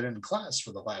hasn't been in class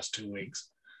for the last 2 weeks.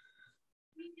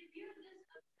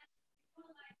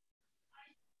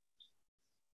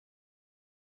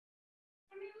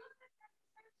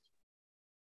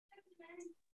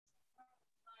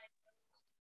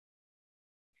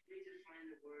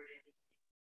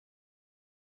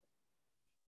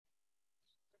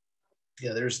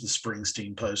 Yeah, there's the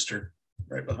Springsteen poster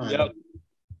right behind Yep. him.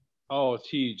 Oh, it's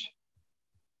huge.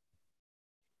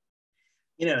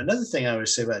 You know, another thing I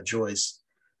always say about Joyce,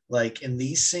 like in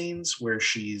these scenes where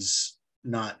she's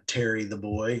not Terry the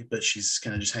boy, but she's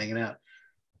kind of just hanging out,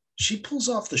 she pulls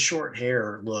off the short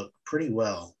hair look pretty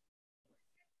well.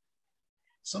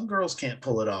 Some girls can't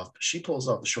pull it off, but she pulls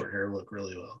off the short hair look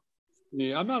really well.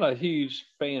 Yeah, I'm not a huge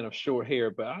fan of short hair,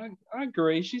 but I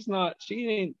agree. She's not.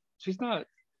 She's not.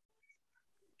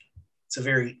 It's a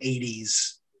very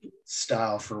 80s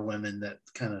style for women, that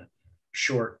kind of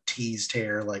short teased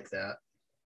hair like that.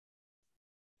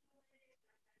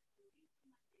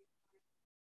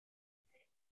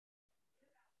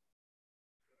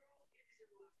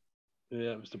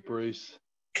 Yeah, Mr. Bruce.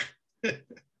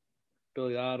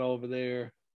 Billy Idol over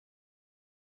there.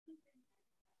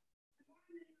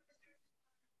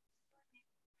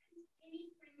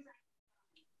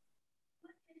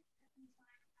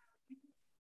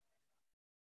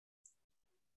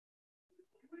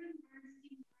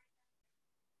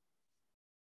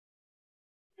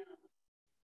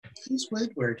 He's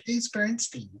Woodward. He's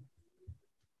Bernstein.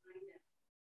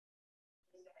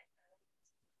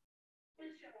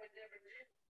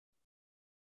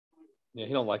 Yeah,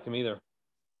 he don't like him either.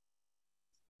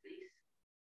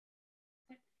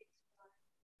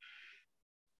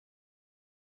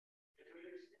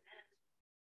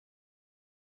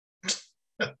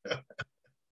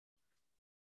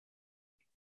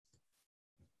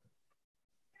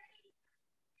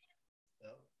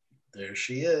 There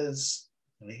she is.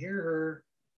 I hear her.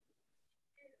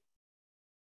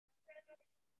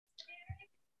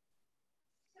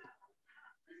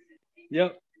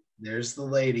 Yep. There's the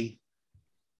lady.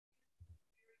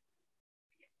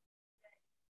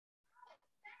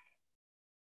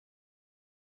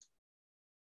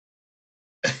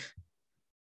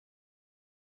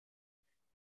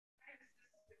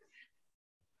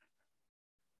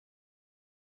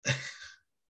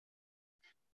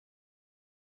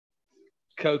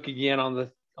 Coke again on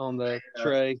the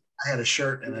tray. I had a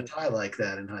shirt and a tie like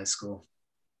that in high school.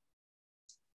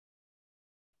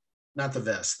 Not the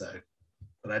vest though,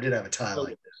 but I did have a tie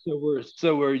like that.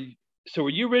 So were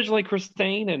you originally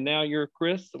Christine and now you're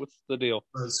Chris? What's the deal?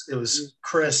 It was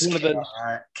Chris, One of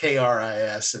the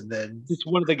K-R-I-S, and then just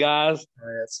one of the guys.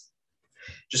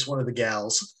 just one of the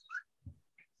gals.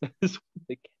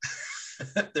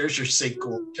 There's your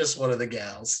sequel. Just one of the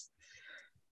gals.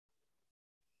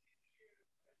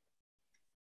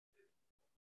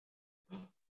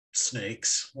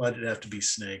 Snakes. Why did it have to be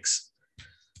snakes?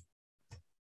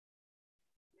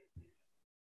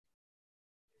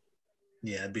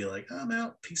 Yeah, I'd be like, I'm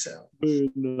out. Peace out. Very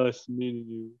nice meeting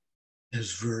you.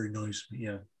 It's very nice.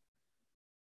 Yeah.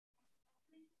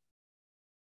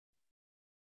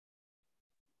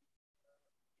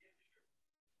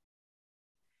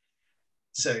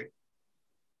 So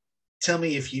tell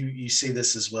me if you see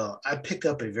this as well. I pick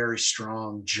up a very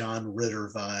strong John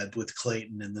Ritter vibe with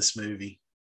Clayton in this movie.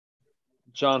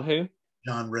 John who?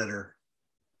 John Ritter.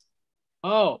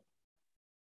 Oh.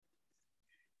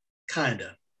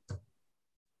 Kinda.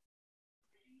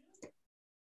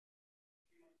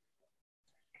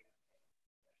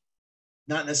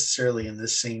 Not necessarily in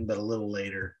this scene, but a little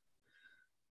later.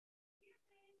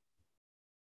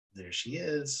 There she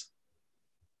is.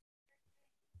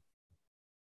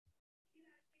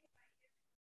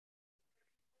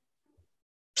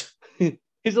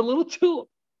 He's a little too.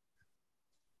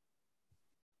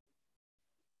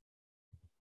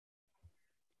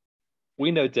 We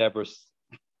know Deborah's.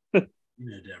 You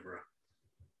know Deborah.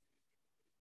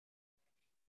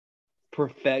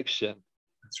 Perfection.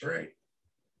 That's right.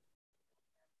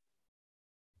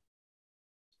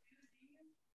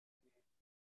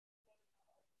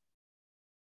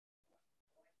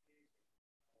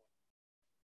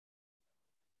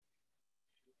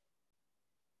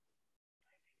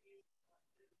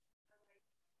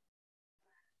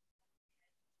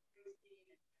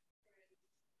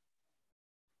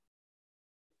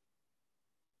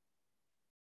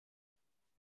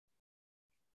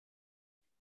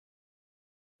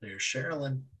 There's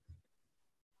Sherilyn.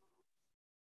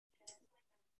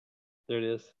 There it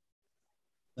is.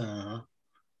 Uh-huh.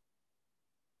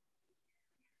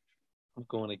 I'm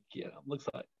going to get him. Looks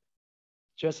like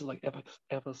dresses like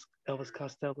Elvis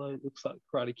Costello. Looks like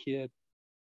Karate Kid.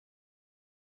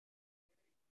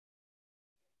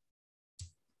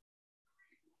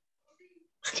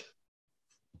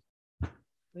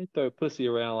 They throw pussy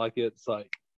around like it's like.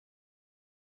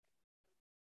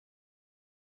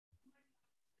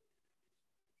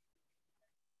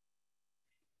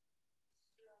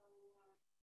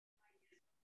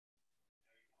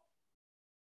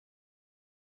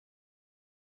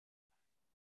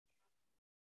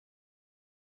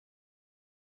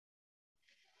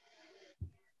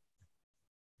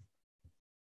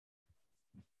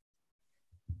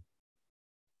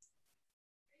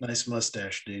 Nice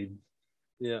mustache, dude.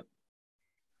 Yeah.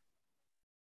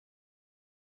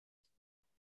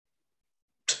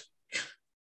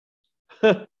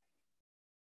 Oh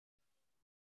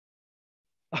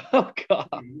God.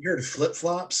 You heard of flip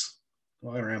flops?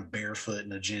 Walking around barefoot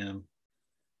in a gym.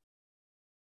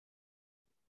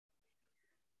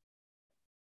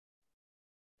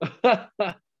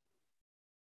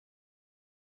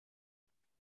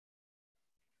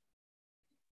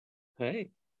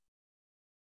 Hey.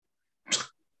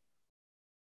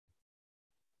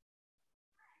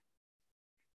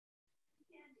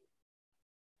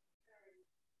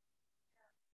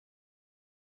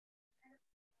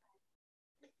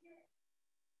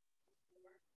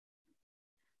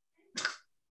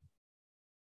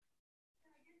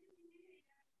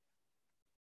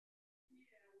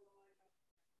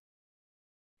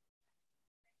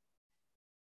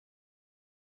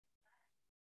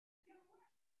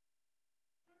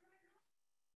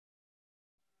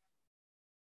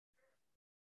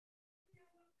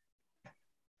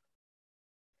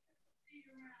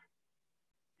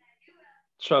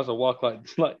 Tries to walk like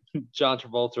John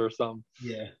Travolta or something.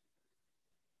 Yeah.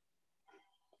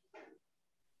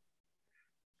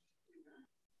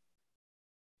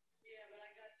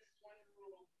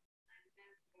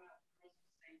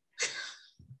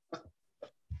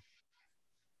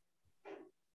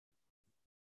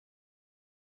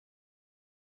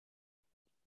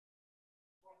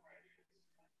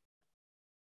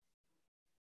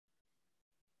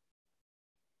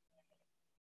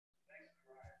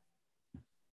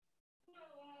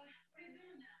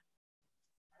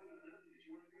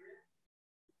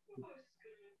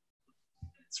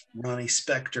 It's Ronnie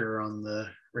Spector on the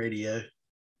radio.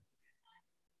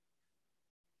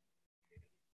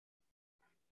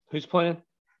 Who's playing?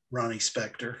 Ronnie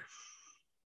Spector.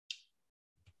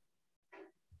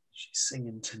 She's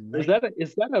singing tonight.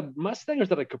 Is that a Mustang or is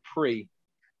that a Capri?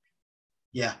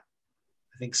 Yeah,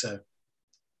 I think so.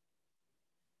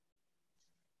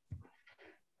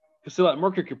 So like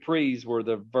Mercury Capris were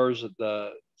the version,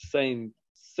 the same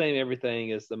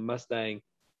everything as the Mustang.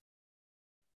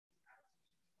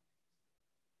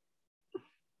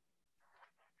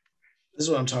 This is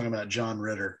what I'm talking about, John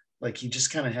Ritter. Like he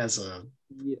just kind of has a.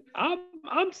 Yeah,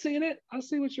 I'm seeing it. I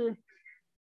see what you're.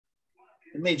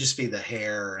 It may just be the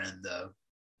hair and the.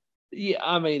 Yeah,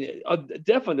 I mean,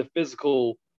 definitely the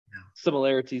physical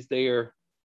similarities there.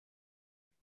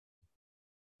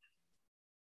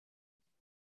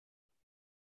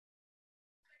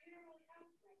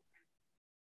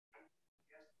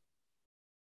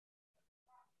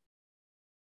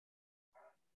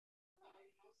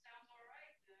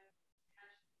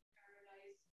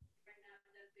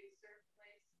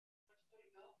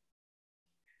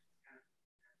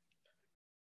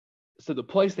 So the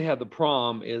place they have the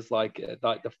prom is like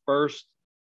the first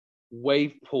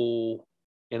wave pool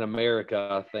in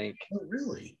America, I think. Oh,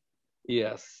 really?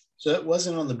 Yes. So it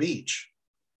wasn't on the beach.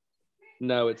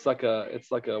 No, it's like a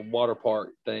water park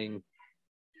thing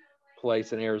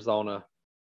place in Arizona.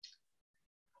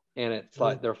 And it's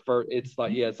like their first. It's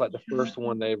like it's like the first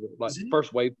one they like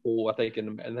first wave pool I think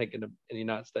in the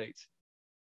United States.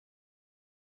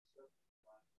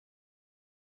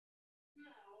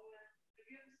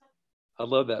 I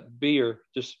love that beer.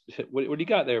 Just what do you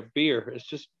got there? Beer. It's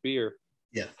just beer.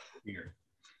 Yeah, beer.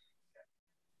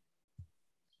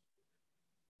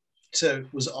 So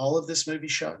was all of this movie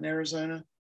shot in Arizona?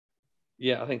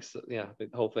 Yeah, I think so. Yeah, the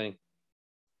whole thing.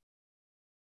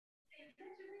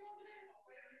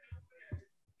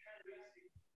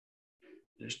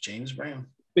 There's James Brown.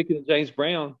 Speaking of James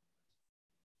Brown,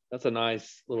 that's a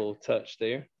nice little touch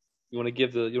there. You want to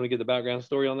give the background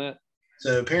story on that?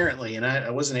 So apparently, and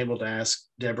I wasn't able to ask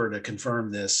Deborah to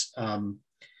confirm this.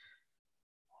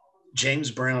 James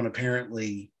Brown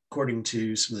apparently, according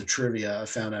to some of the trivia I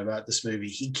found out about this movie,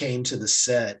 he came to the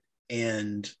set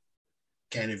and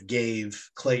kind of gave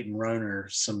Clayton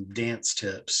Rohner some dance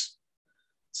tips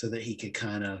so that he could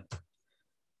kind of.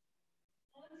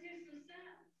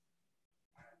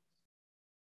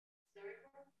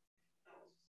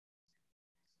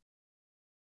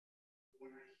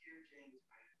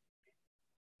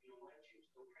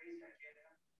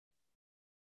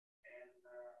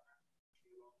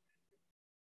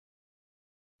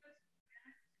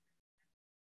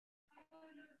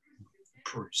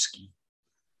 Brewski.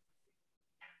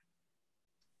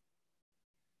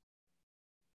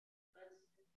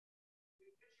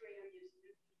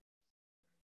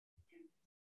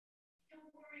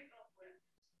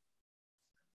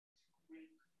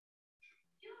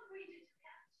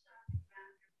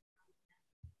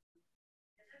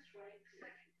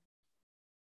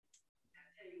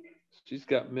 She's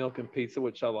got milk and pizza,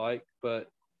 which I like, but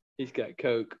he's got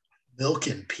Coke. Milk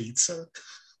and pizza?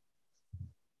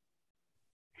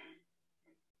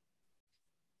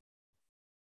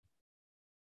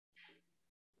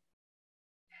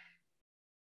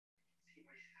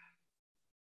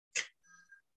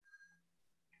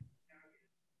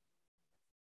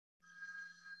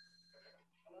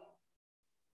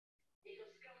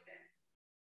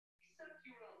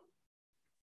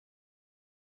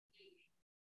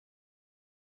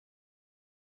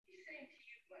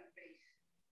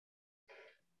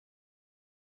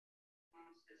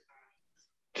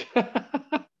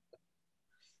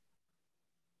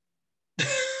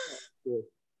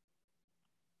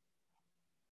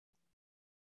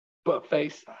 Butt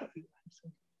face.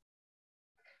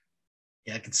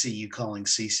 Yeah, I could see you calling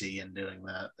Cece and doing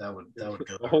that. That would go.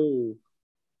 Oh,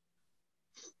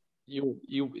 you.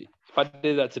 If I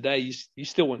did that today, you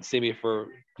still wouldn't see me for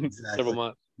several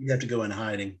months. You have to go in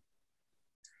hiding.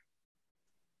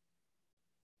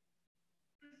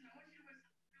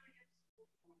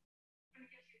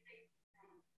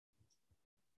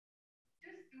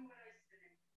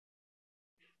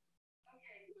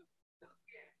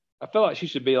 I feel like she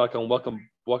should be like on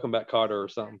Welcome Back, Carter or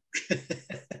something.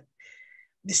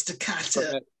 Mr.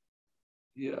 Carter.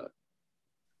 Yeah.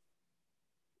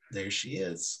 There she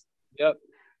is. Yep.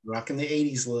 Rocking the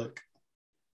 80s look.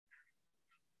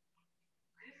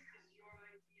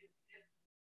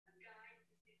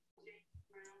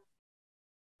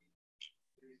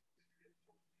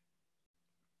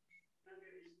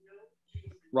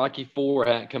 Rocky IV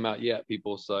hadn't come out yet,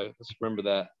 people, so let's remember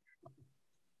that.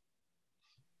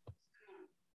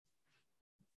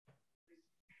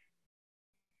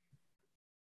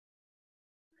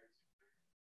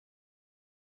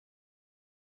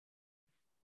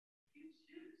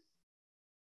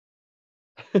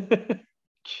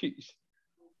 Jeez.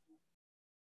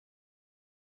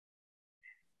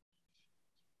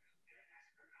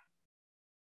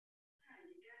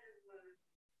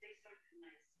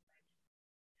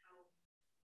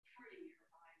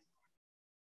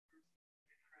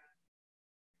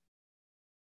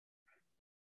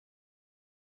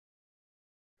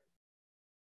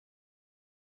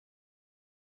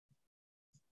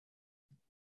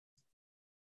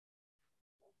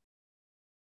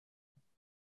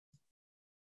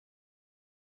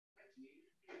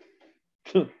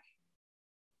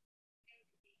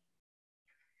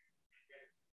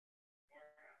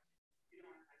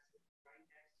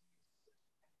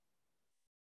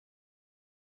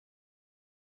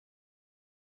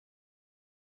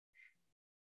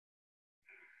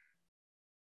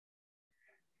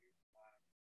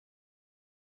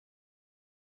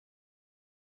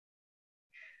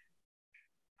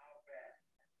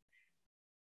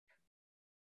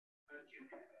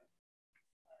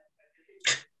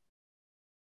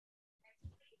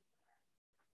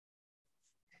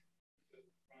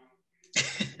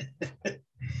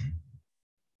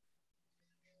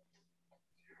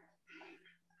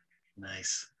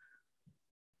 Nice.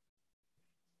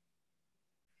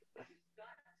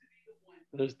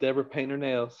 There's Deborah painting her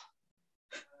nails.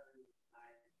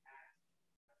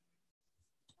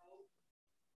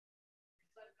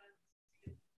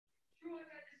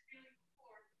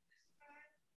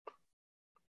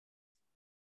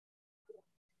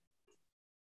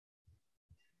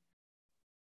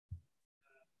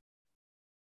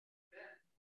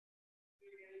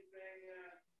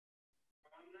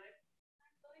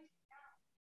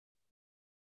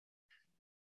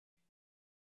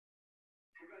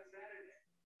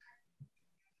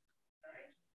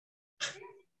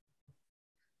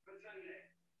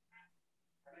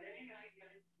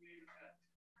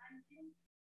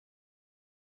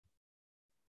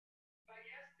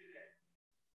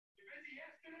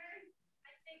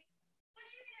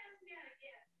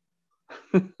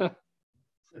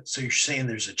 So you're saying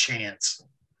there's a chance?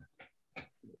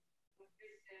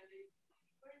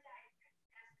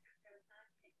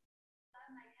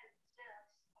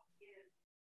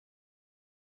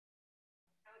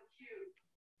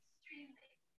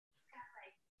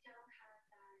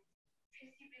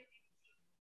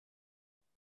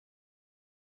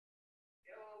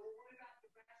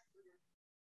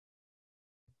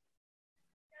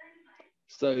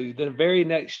 So the very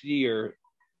next year,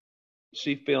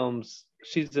 she's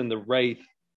in the Wraith,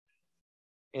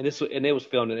 and it was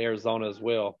filmed in Arizona as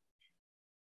well.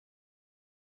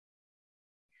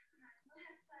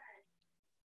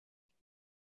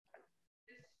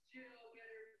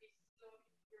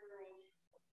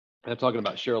 I'm talking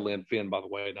about Sherilyn Fenn, by the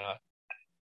way, not.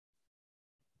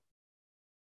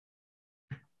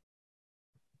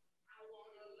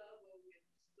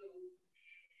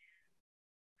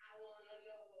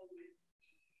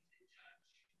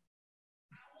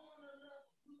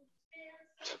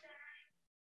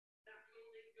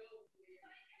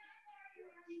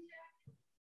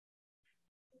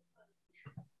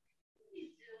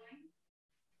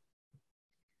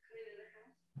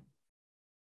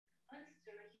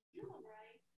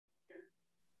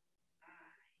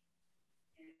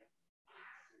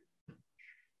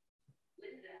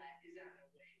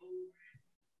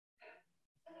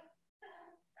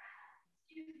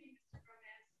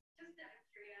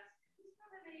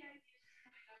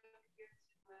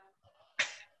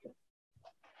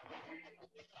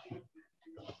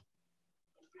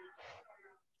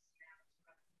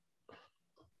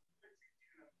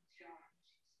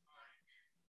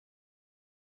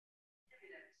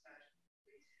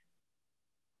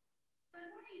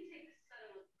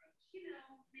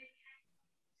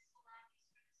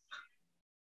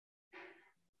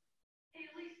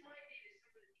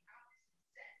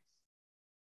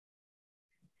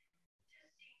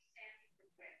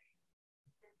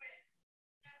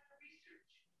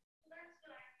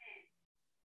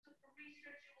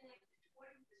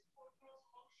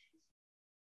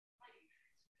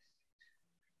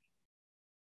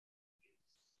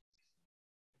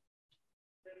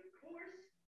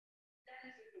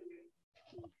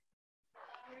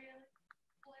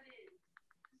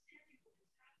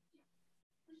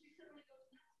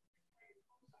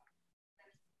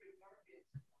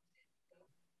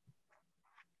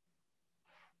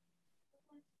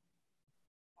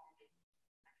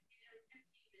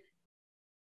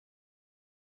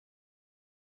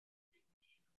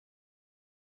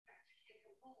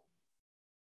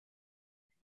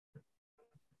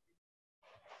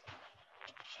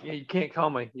 Yeah, you can't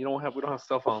call me. We don't have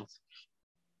cell phones.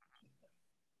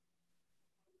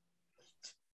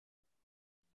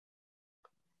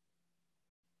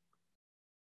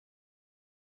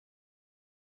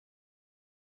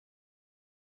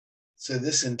 So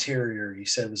this interior you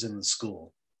said was in the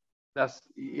school.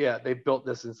 They built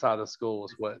this inside the school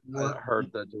is what I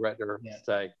heard the director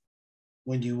say.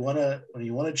 When you wanna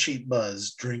cheap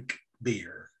buzz, drink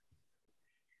beer.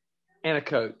 And a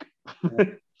Coke.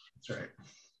 That's right.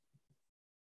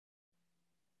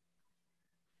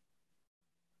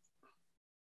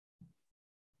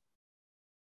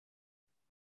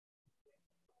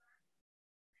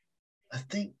 I'm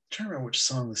trying to remember which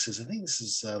song this is. I think this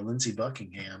is Lindsey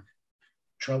Buckingham.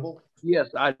 Trouble? Yes,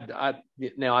 I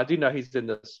now I do know he's in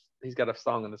this. He's got a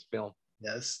song in this film.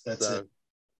 Yes, that's it.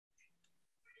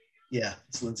 Yeah,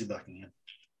 it's Lindsey Buckingham.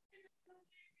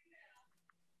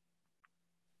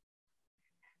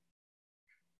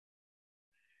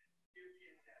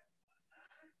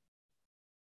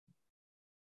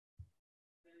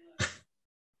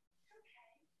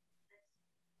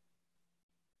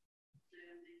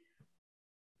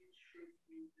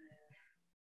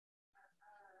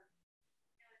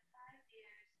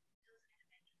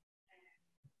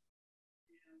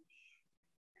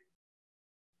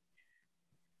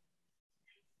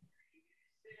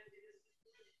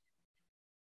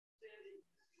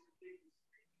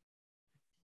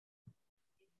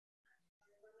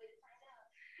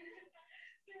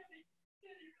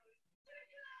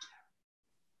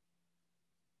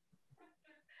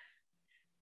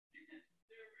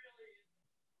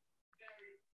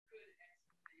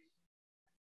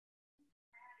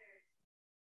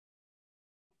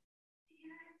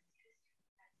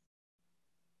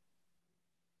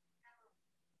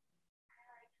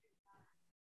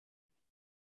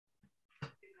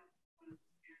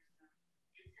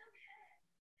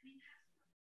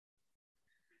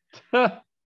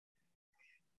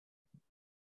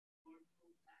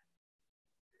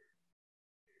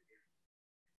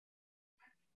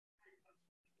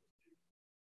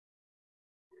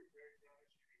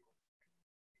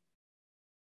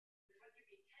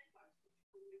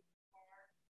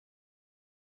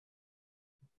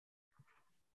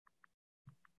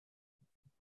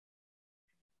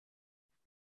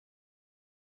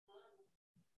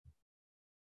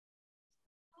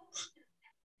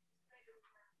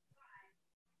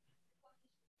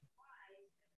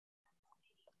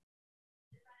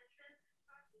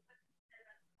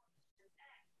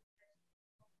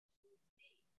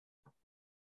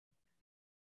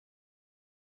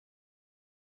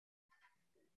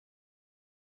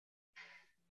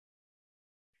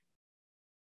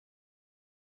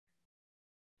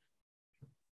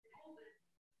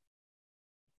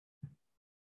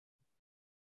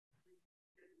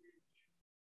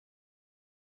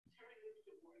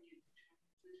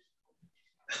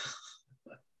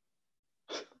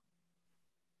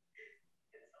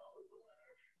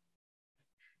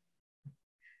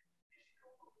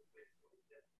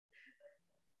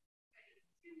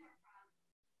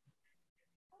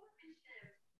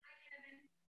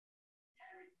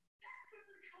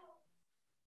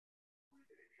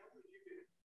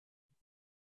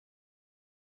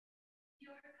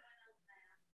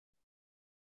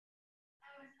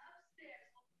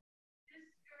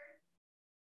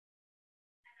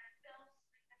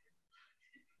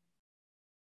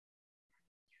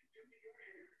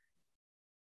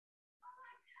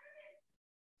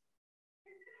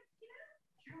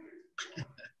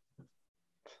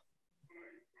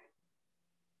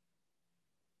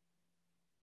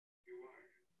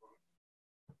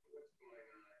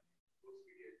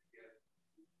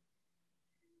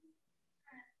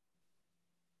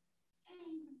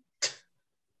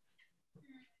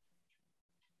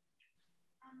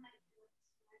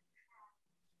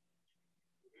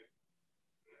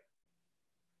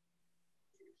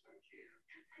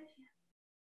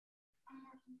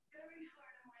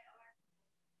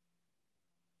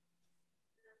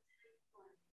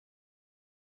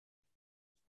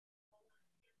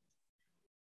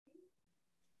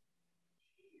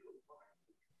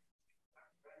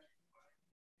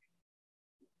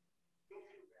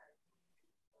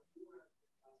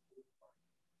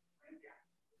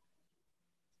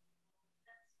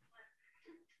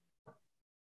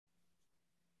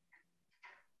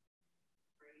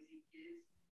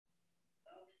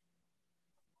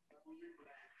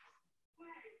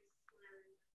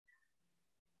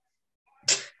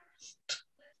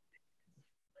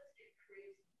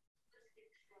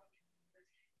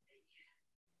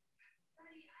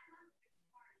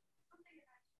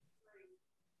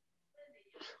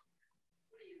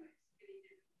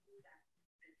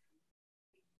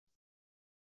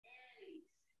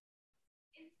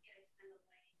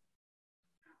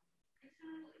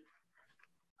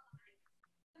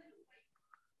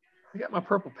 I got my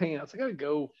purple pants. I gotta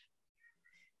go.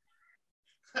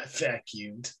 I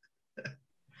vacuumed.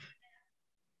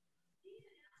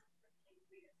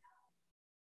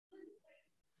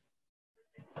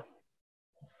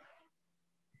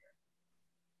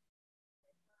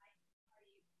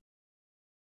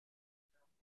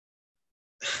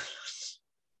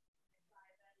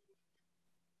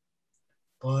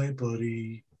 Bye,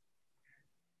 buddy.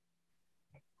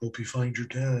 Hope you find your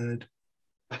dad.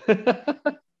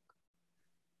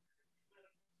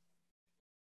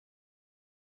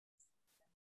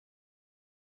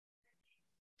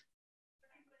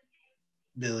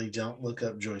 Billy, don't look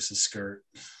up Joyce's skirt.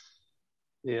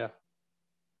 Yeah.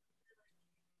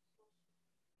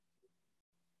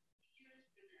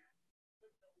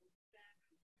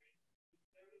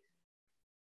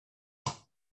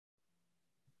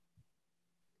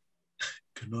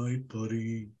 Good night,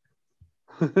 buddy.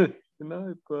 Good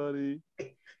night, buddy.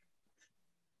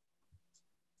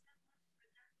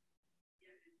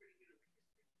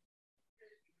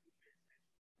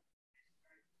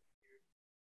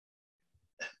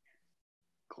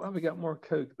 Glad we got more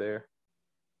Coke there.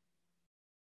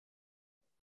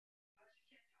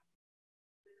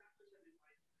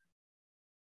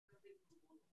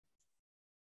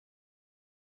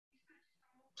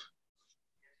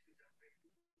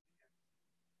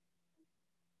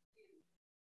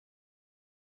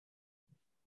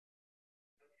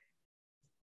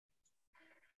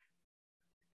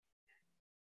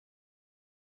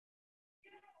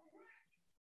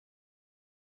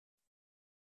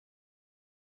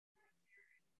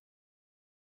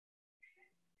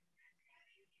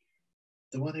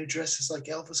 The one who dresses like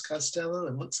Elvis Costello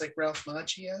and looks like Ralph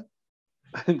Macchio?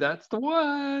 That's the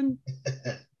one.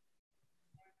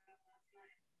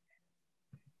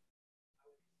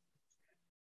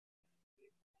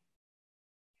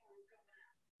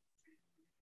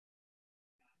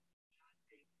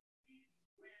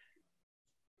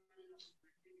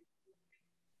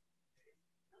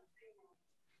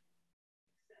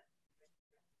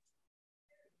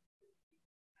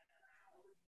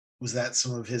 Was that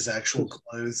some of his actual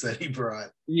clothes that he brought?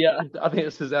 Yeah, I think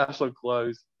it's his actual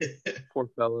clothes. Poor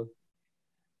fellow.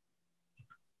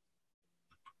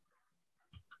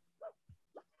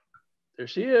 There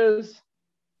she is.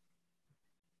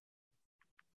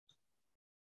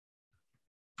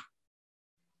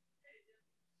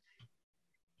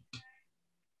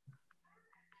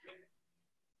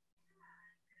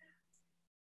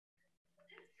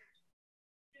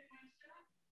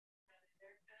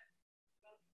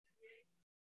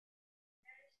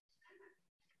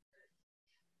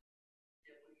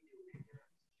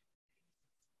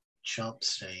 Chump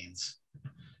stains.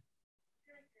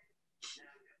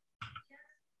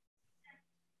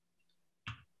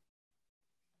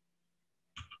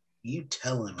 You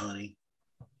tell him, honey.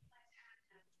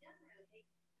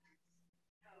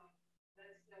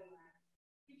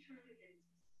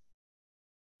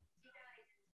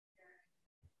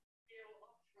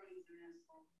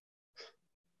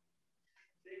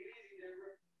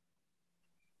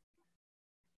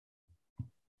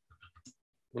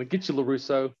 We'll get you,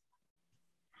 LaRusso.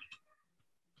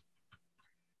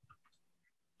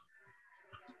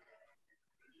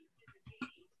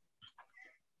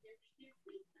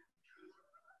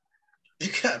 You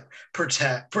got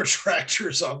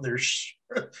protractors on their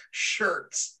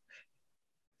shirts.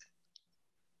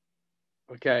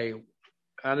 Okay.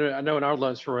 I know in our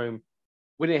lunchroom,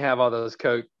 we didn't have all those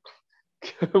Coke.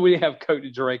 We didn't have Coke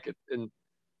to drink it. And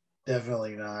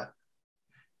Definitely not.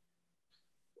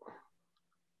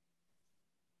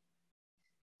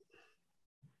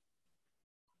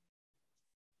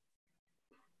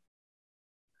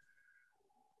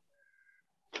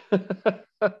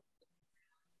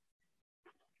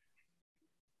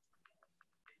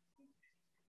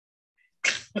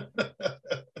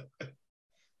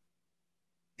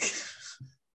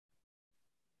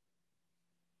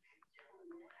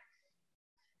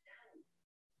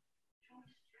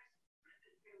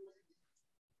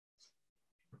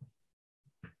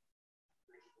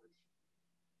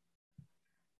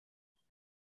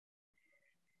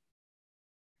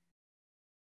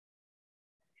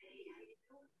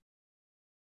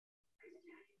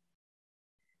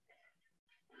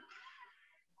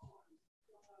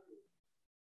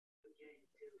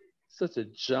 Such a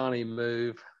Johnny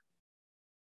move.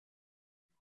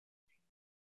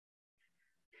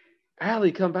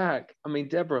 Allie, come back. I mean,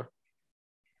 Deborah.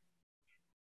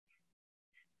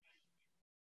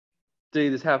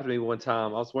 Dude, this happened to me one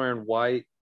time. I was wearing white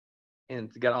and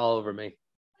it got all over me.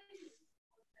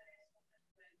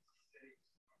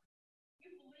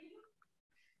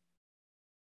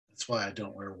 That's why I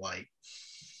don't wear white.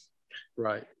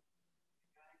 Right.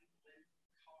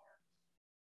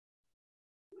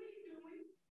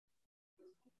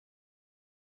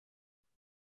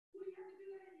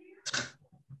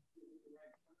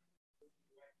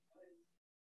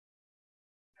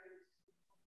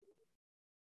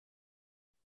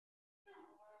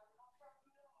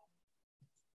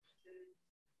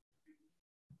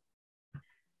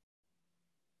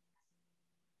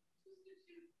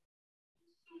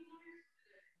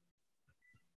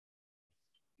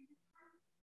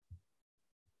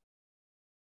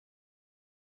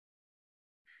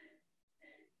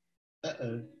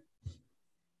 Uh-oh.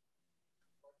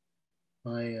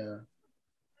 My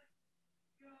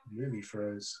movie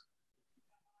froze.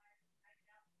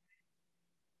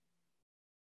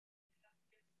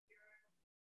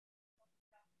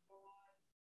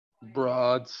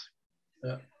 Broads.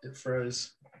 It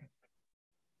froze.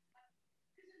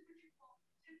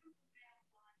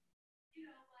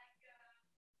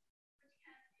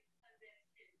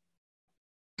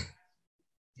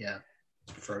 Yeah,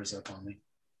 it froze up on me.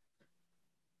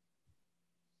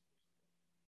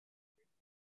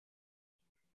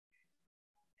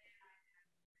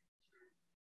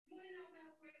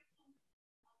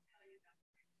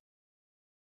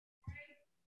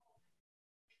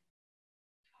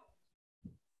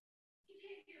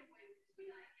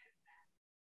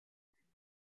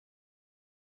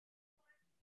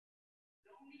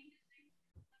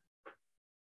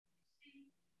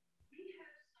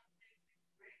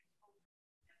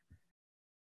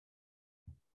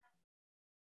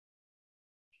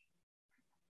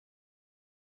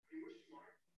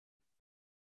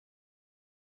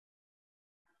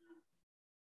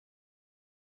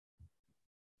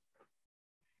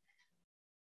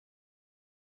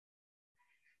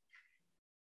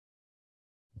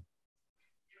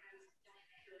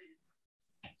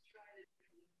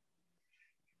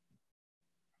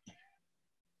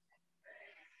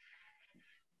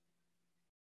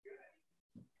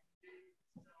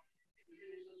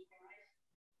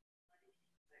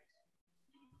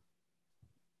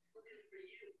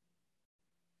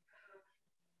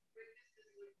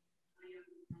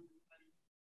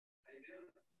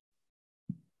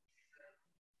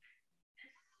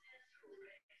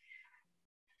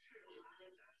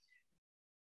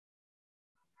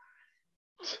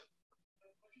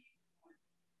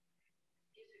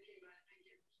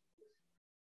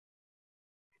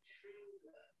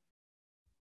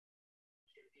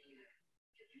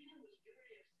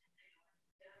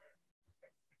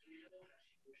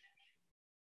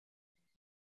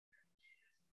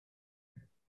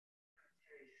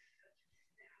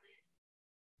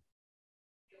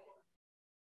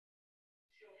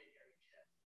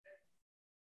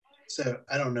 So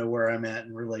I don't know where I'm at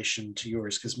in relation to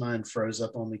yours because mine froze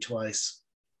up on me twice.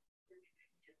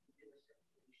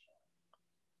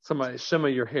 Somebody show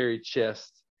me your hairy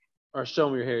chest. Or show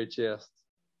me your hairy chest.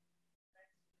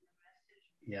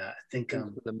 Yeah, I think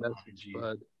I'm the message,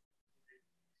 bud.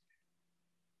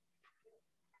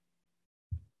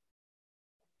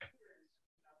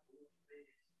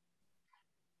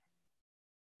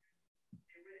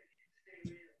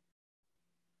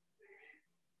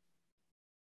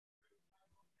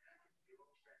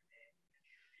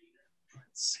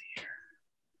 Let's see here.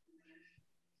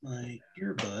 My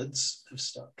earbuds have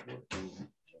stopped working.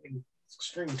 Having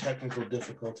extreme technical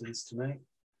difficulties tonight.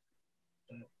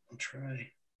 But I'll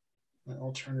try my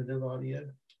alternative audio.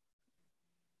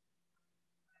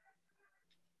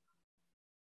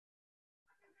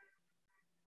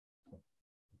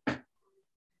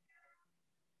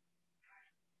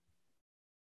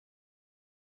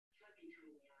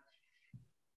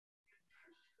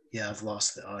 Yeah, I've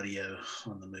lost the audio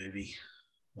on the movie.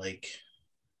 Like,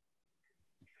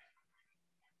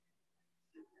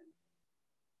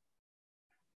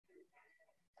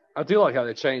 I do like how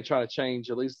they try to change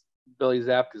at least Billy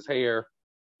Zabka's hair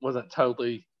wasn't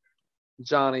totally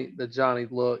the Johnny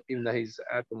look, even though he's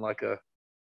acting like a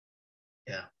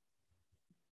yeah.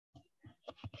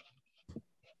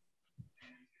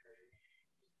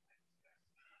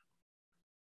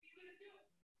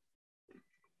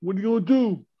 What are you gonna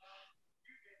do?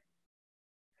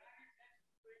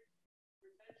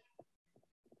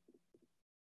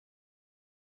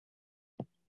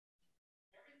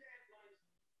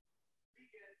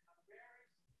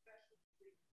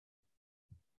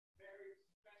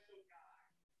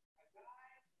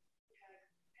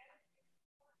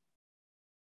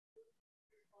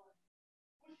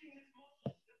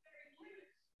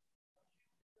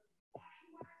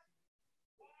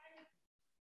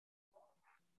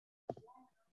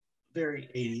 Very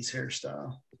 80s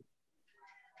hairstyle.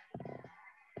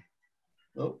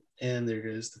 Oh, and there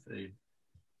goes the food.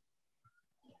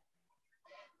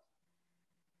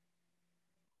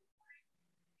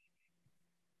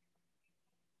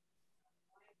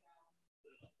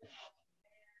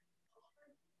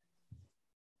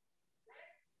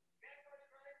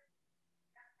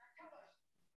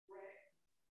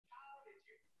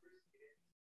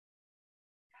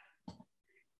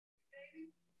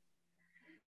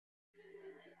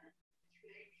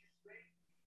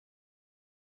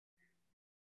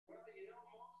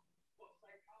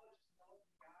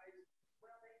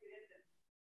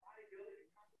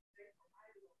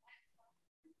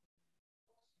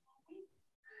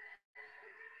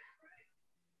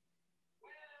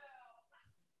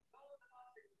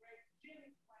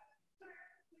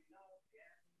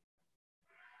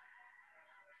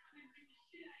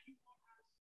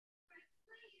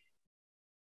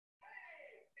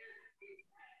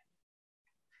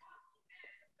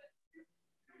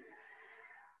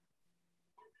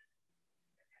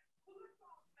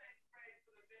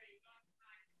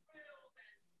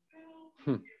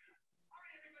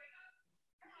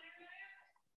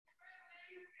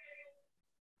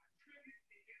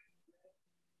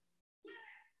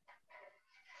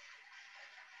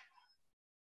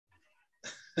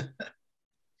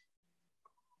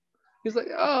 He's like,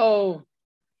 oh.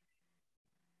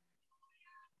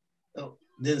 Oh,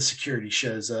 then security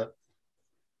shows up.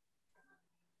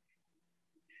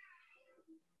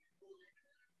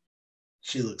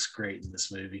 She looks great in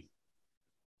this movie.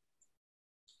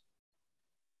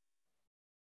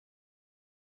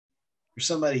 For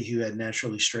somebody who had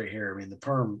naturally straight hair, I mean, the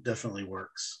perm definitely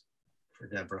works for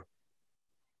Deborah.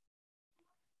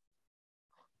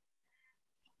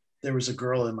 There was a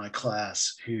girl in my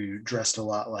class who dressed a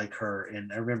lot like her,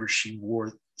 and I remember she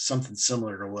wore something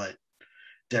similar to what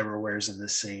Deborah wears in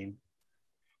this scene.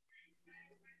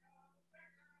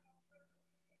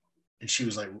 And she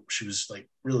was like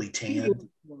really tan.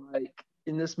 Like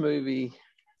in this movie,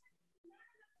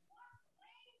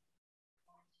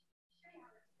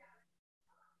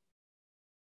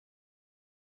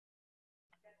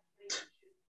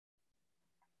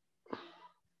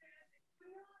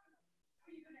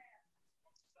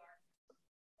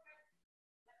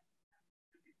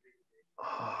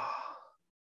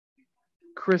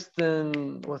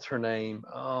 Kristen, what's her name?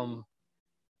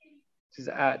 She's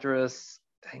an actress.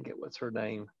 Dang it, what's her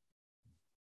name?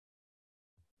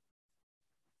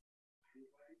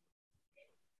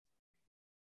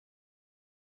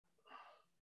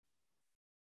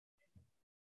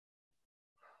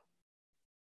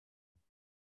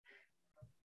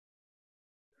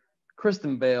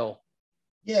 Kristen Bell.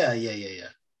 Yeah.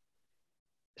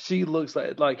 She looks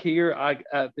like here.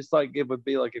 It's like it would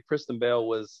be like if Kristen Bell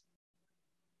was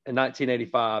in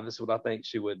 1985. This is what I think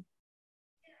she would.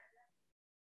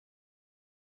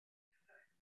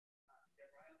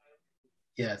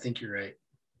 Yeah, I think you're right.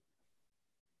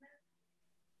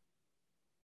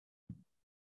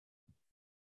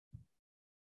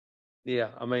 Yeah,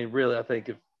 I mean, really, I think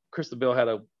if Kristen Bell had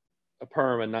a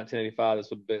perm in 1985, this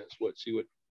would be what she would.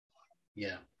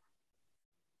 Yeah.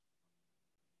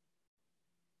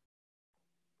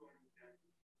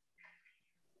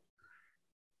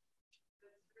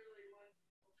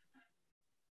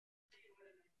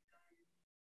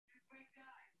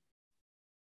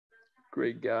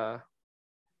 Great guy.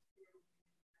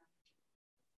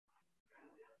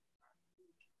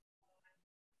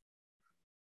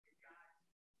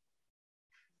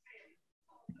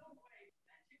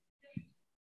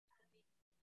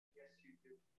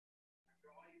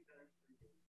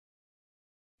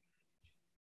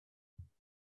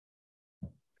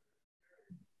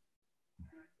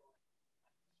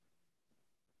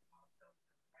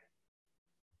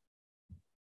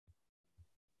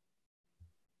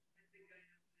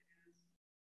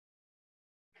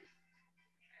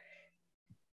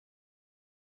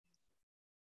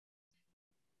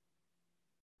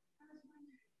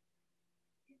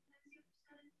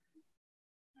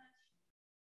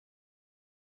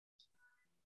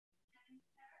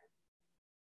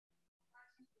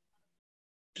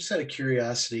 Just out of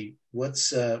curiosity,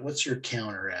 what's your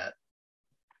counter at?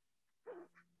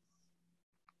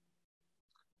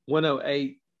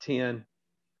 108:10.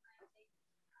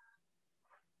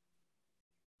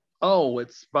 Oh,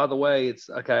 it's, by the way, it's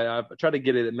okay. I tried to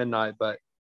get it at midnight, but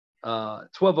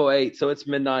 12:08. So it's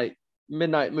midnight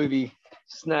movie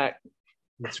snack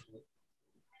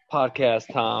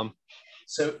podcast time.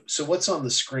 So what's on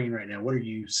the screen right now? What are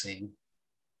you seeing?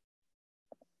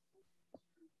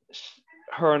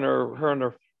 Her and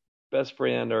her best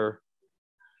friend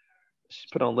she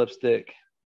put on lipstick.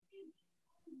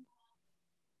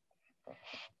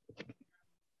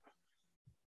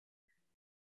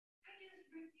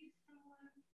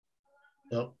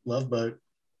 Oh, Love Boat.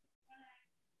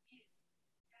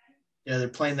 Yeah, they're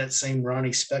playing that same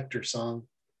Ronnie Spector song.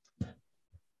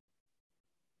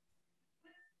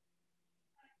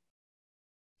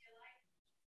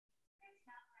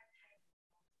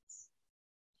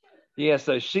 Yeah,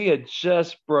 so she had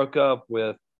just broke up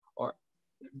with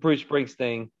Bruce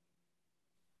Springsteen.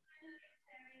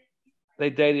 They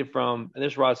dated from, and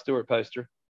this Rod Stewart poster,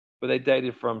 but they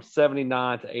dated from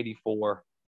 79 to 84.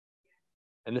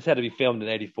 And this had to be filmed in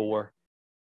 84.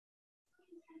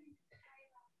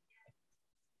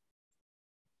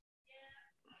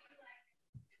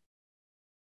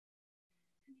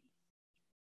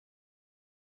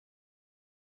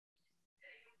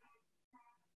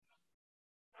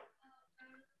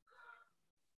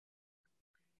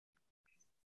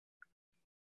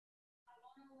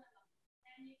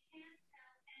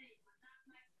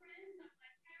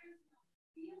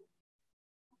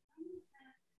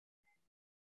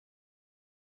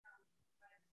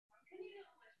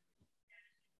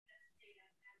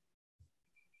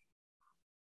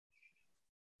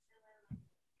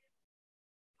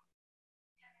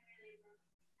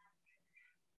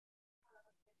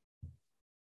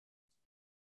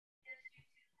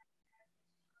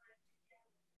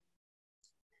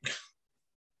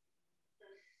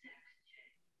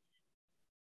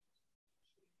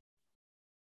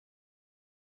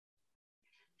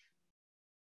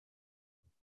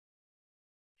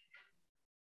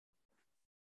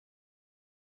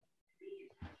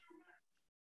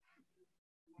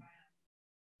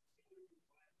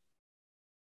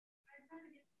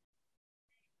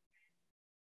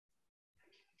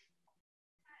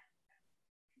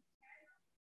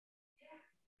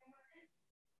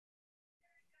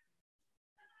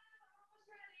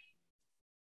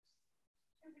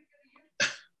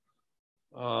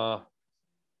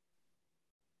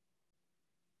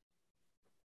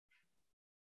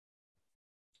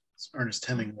 It's Ernest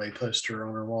Hemingway poster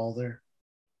on her wall there.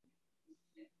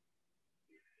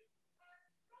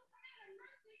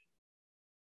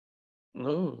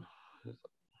 Oh.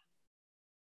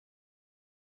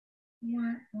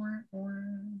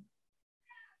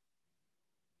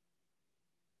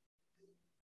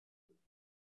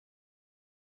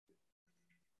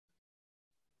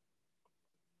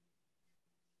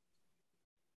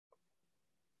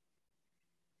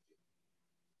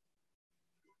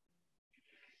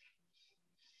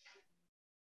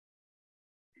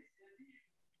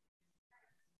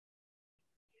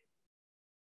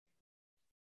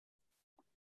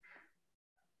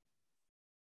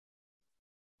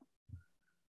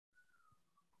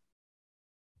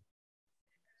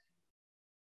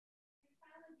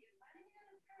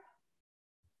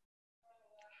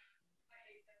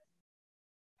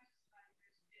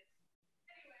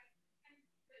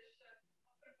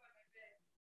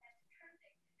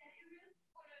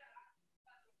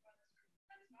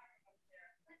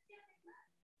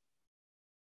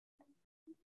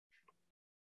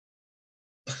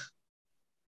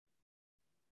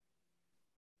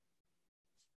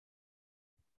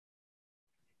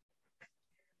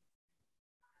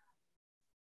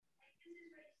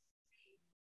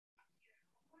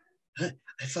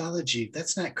 I followed you.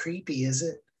 That's not creepy, is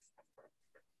it?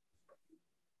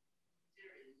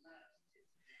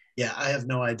 Yeah, I have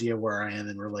no idea where I am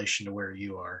in relation to where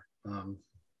you are.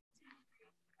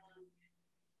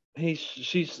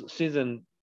 She's in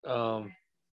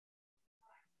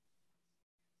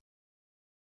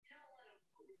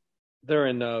they're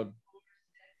in the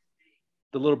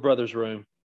little brother's room.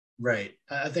 Right.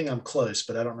 I think I'm close,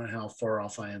 but I don't know how far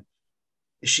off I am.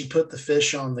 Has she put the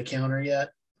fish on the counter yet?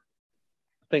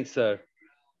 I think so.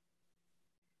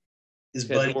 Is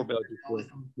Buddy?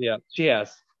 Yeah, she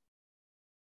has.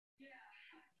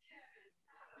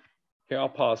 Here, I'll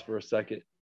pause for a second.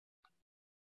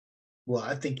 Well,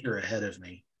 I think you're ahead of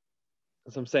me.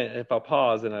 That's what I'm saying. If I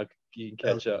pause, then you can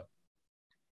catch up.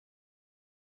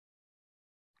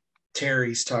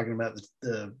 Terry's talking about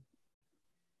the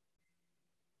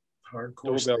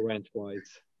Hardcore. Doorbell rang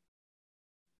twice.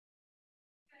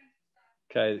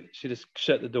 Okay, she just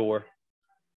shut the door.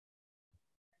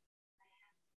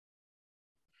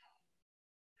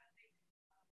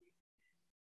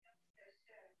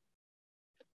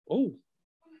 Oh.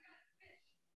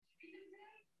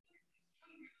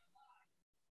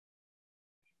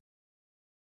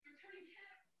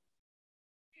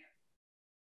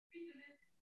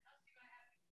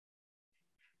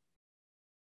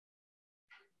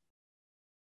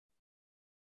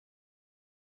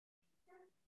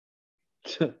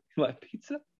 My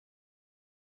pizza?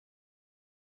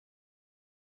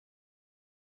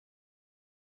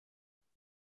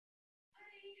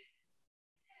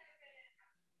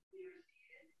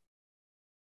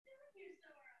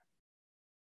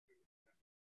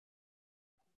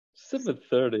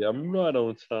 $7:30. I'm right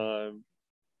on time.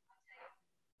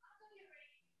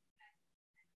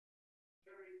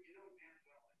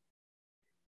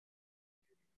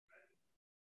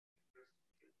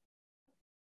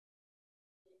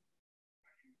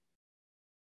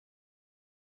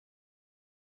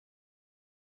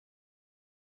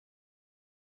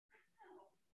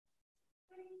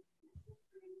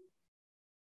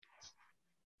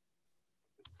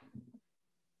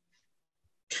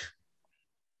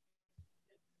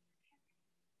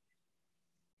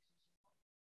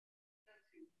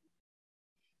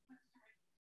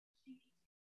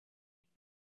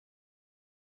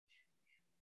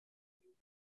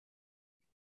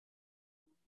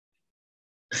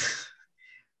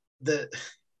 The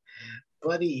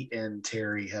Buddy and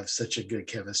Terry have such a good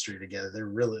chemistry together.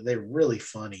 They're really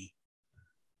funny.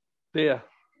 Yeah.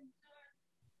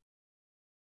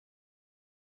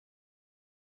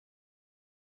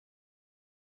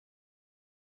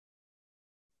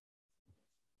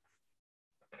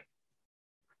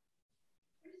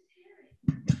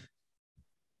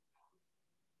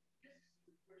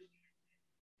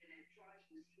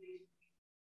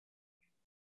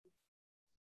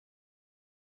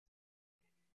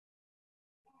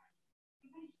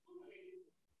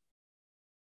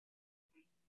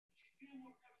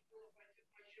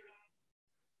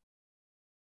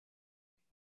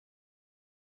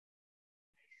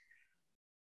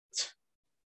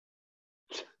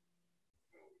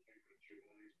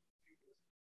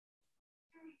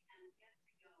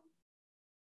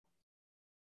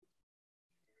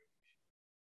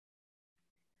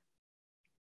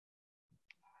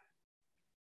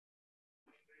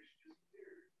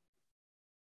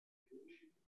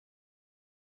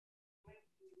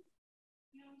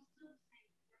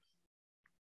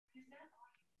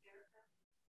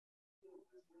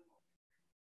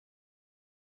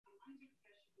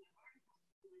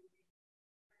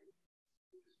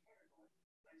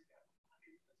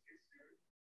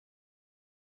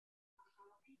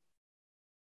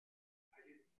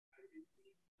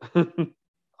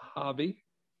 Hobby.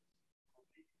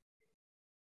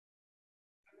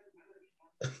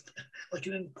 Like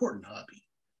an important hobby.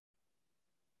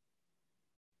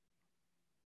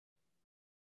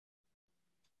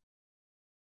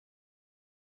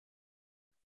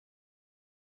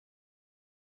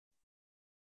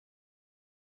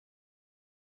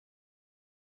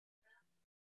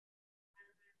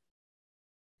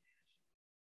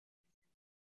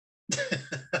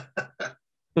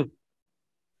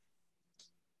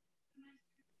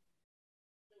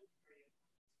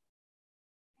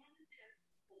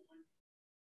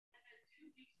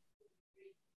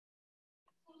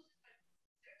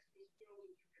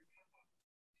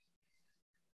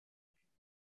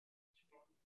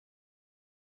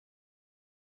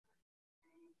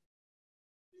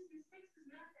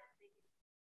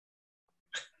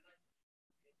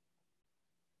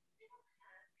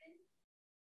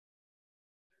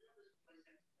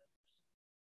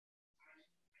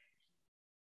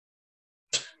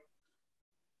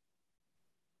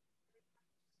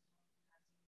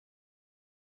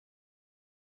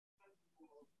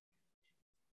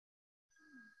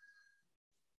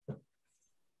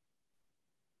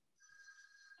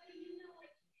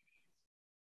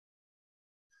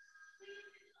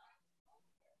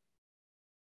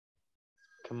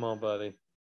 Come on, buddy.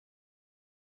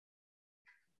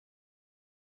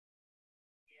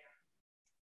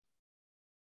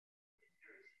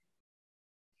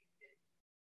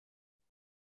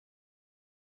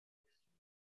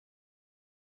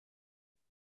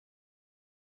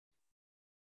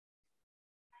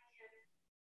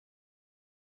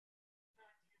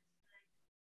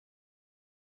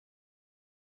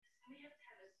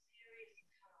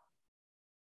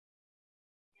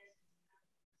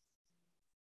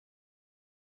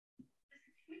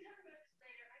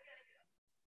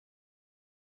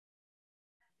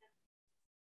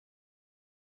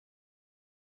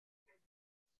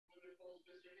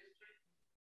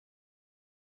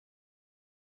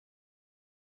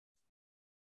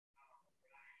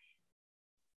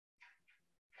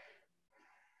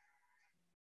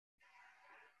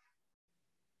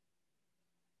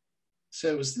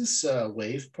 So was this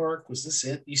Wave Park? Was this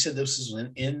in? You said this was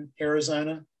in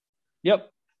Arizona?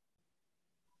 Yep.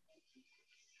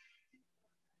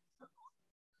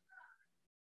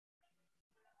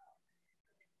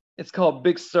 It's called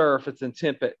Big Surf. It's in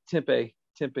Tempe. Tempe.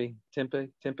 Tempe. Tempe.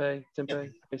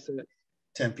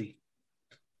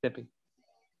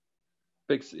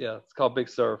 It's called Big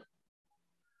Surf.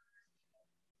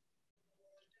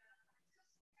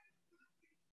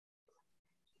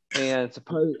 And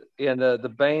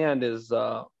the band is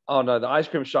the ice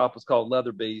cream shop was called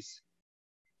Leatherby's.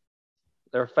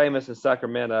 They're famous in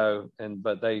Sacramento,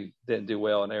 but they didn't do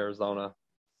well in Arizona.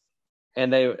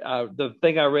 And the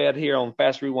thing I read here on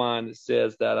Fast Rewind, it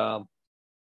says that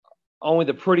only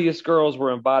the prettiest girls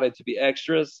were invited to be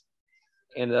extras,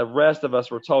 and the rest of us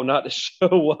were told not to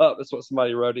show up. That's what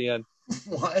somebody wrote in.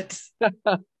 What?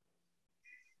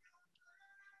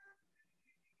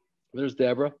 There's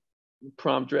Deborah,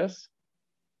 prom dress.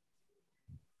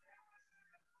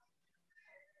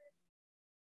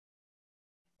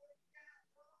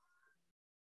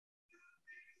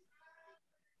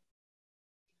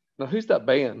 Now, who's that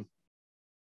band?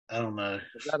 I don't know.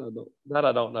 That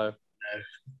I don't know.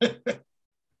 No.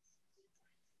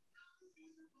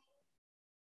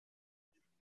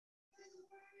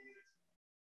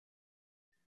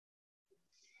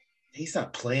 He's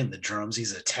not playing the drums.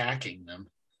 He's attacking them.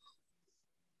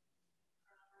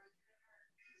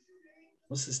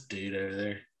 What's this dude over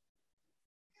there?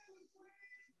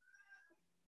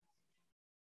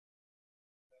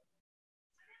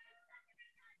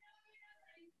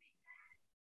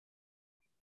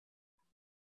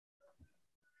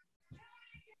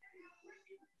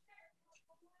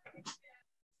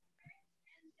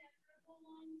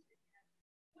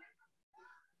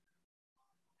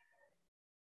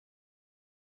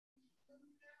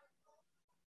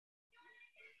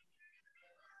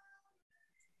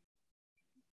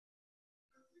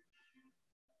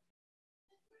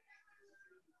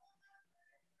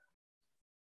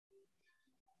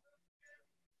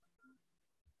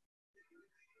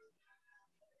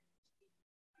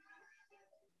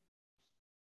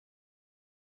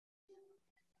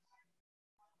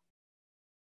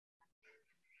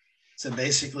 So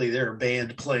basically, they're a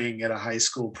band playing at a high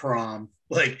school prom.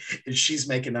 Like, and she's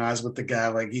making eyes with the guy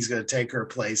like he's going to take her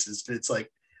places. But it's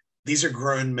like these are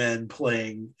grown men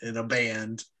playing in a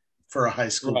band for a high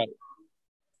school. Right.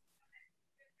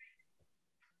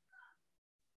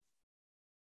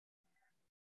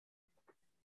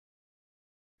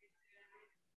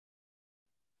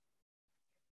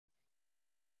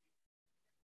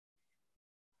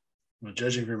 Well,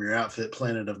 judging from your outfit,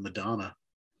 Planet of Madonna.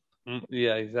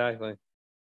 Yeah, exactly.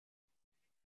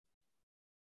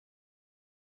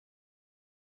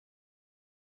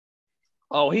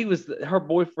 Oh, he was her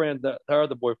boyfriend. Her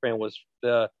other boyfriend was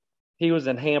he was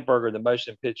in Hamburger, the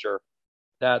motion picture.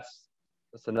 That's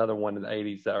another one in the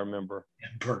 '80s that I remember.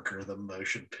 Hamburger, the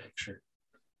motion picture.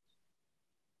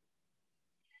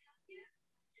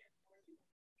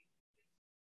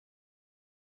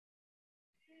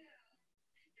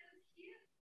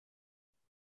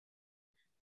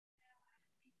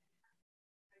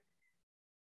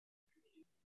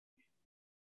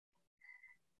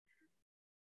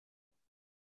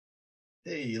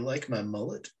 Hey, you like my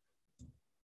mullet?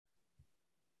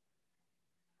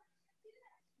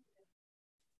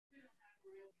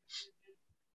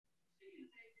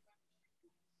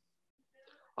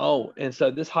 Oh, and so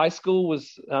this high school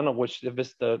was, I don't know which, if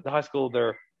it's the high school,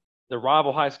 the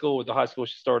rival high school with the high school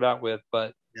she started out with,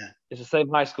 but Yeah. it's the same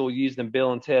high school used in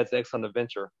Bill and Ted's Excellent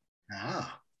Adventure.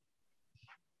 Ah.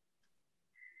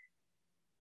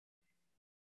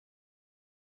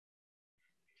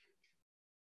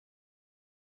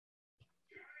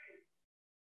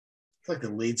 It's like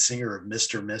the lead singer of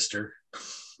Mr. Mister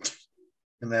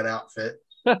in that outfit.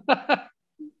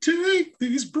 Take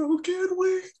these broken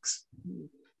wings.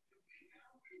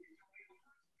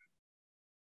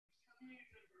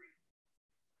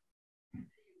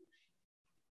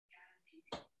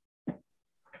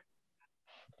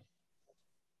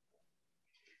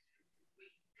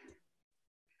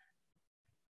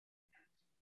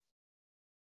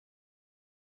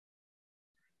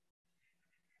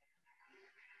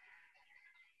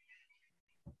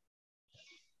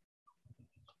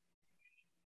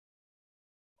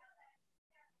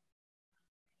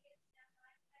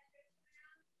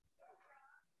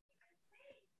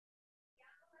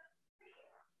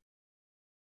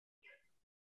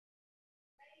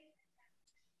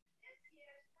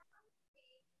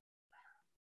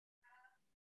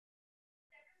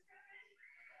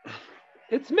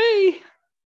 It's me.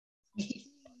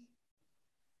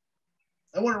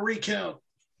 I want to recount.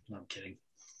 No, I'm kidding.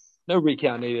 No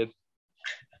recount needed.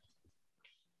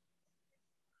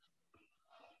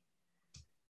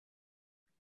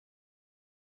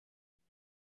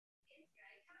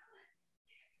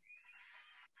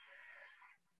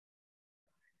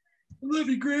 I love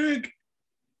you, Greg.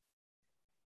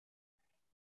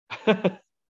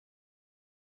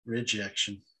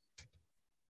 Rejection.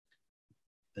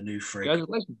 The new freak.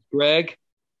 Congratulations, Greg.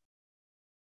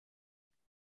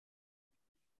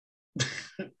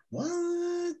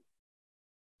 What?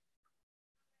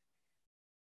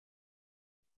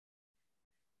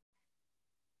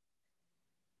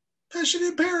 Passion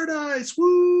in Paradise.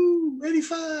 Woo!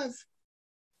 85.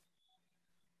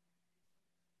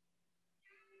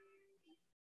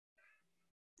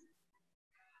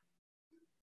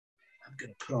 I'm going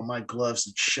to put on my gloves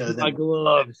and show them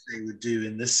what they would do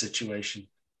in this situation.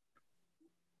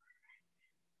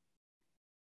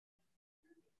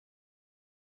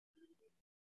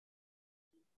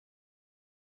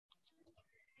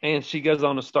 And she goes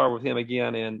on to star with him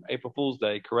again in April Fool's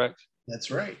Day, correct? That's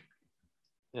right.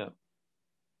 Yeah.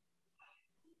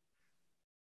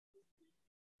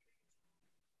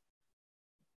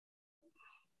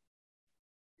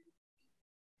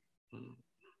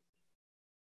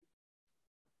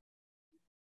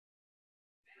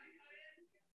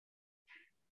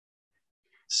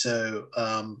 So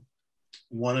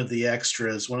one of the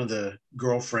extras, one of the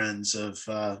girlfriends of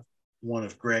one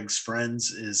of Greg's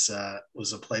friends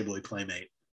was a Playboy playmate.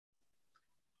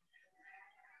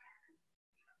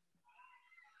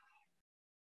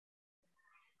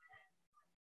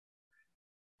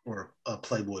 Or a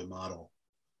Playboy model.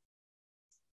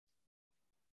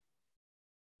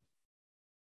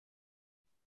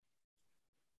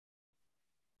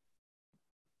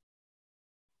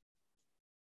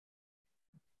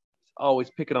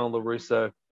 Always picking on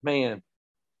LaRusso. Man.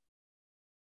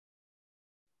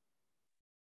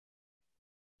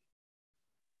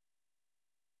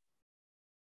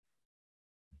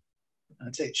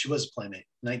 I'd say she was a playmate.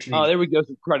 1980. Oh, there we go.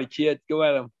 Some Karate Kid. Go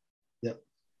at him. Yep.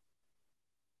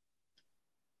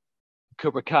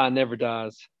 Cobra Kai never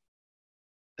dies.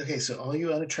 Okay, so all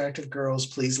you unattractive girls,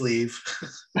 please leave.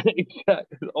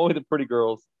 Exactly. Only the pretty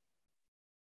girls.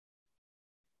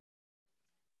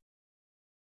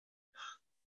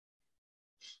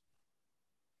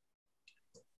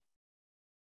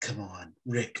 Come on,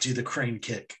 Rick, do the crane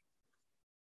kick.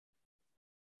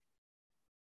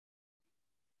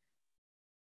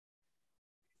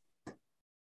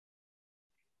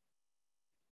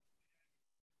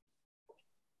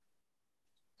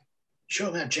 Show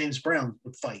him how James Brown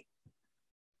would fight.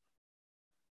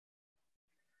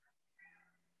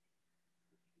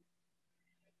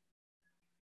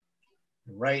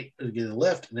 Right, get the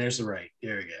left, and there's the right.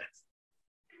 There we go.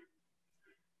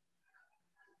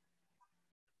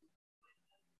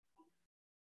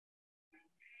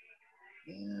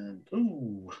 And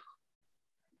ooh.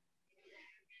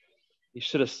 You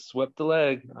should have swept the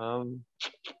leg.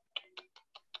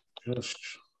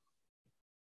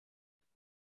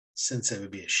 Sensei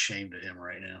would be ashamed of him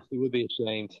right now. He would be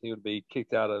ashamed. He would be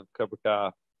kicked out of Cobra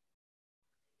Kai.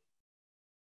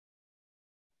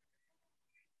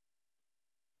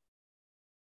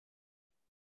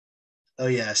 Oh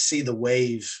yeah, see the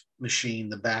wave machine,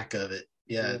 the back of it.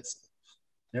 Yeah, it's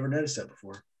never noticed that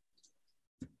before.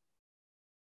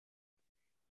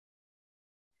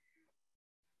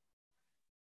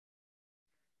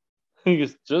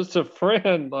 He's just a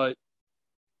friend. Like,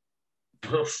 hey,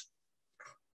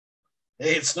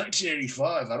 it's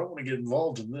 1985. I don't want to get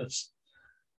involved in this.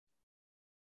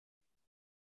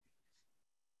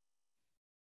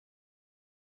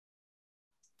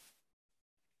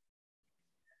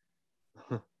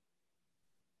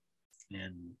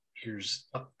 And here's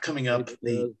coming up.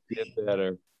 It get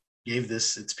better. Gave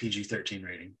this its PG-13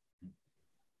 rating.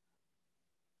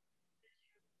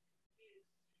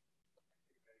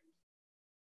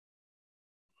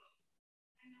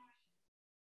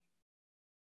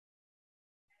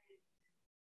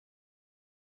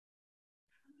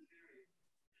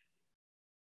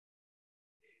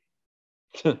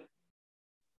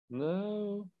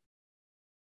 No.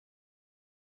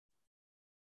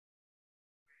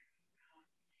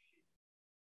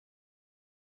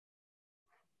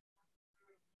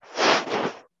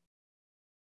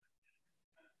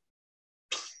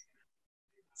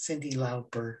 Cyndi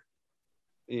Lauper.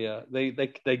 Yeah, they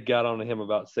got on to him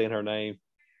about saying her name.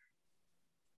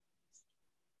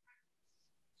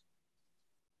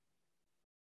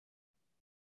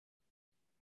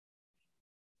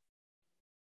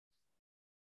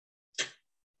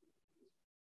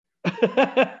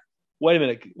 Wait a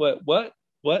minute.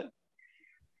 What?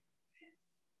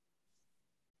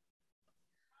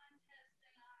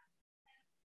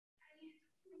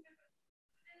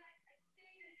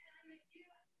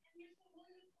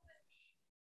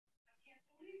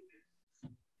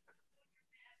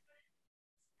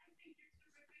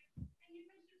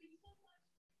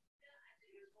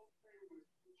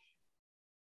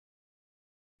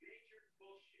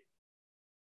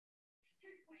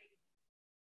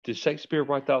 Did Shakespeare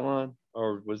write that line,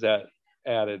 or was that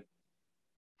added?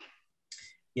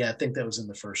 Yeah, I think that was in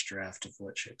the first draft of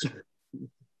what Shakespeare.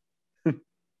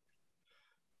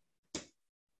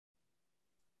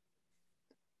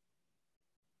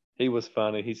 He was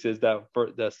funny. He says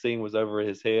that scene was over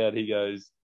his head. He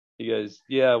goes,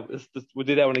 yeah, we'll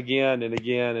do that one again and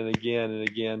again and again and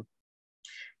again.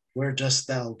 Where dost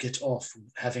thou get off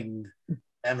having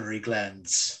mammary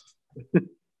glands?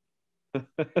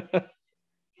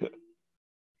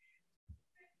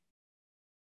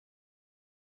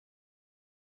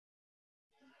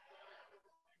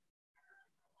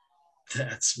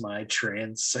 That's my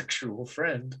transsexual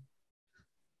friend.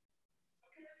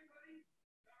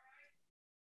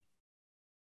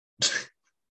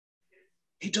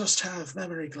 He does have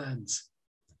mammary glands,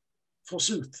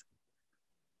 forsooth.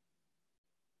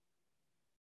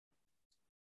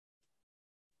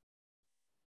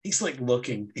 He's like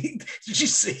looking. Did you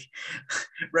see?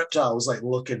 Reptile was like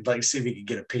looking, like see if he could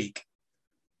get a peek.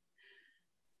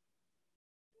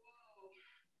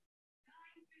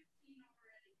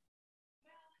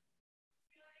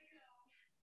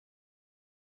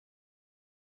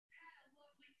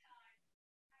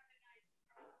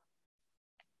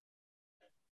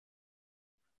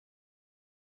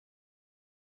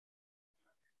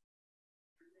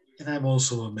 And I'm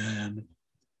also a man.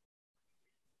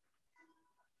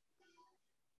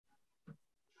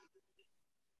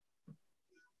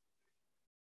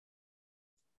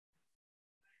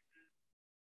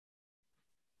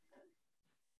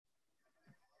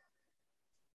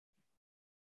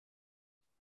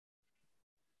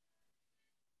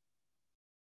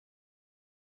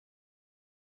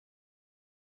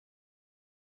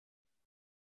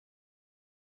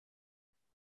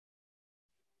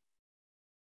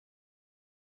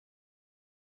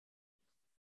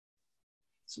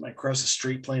 Somebody across the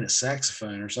street playing a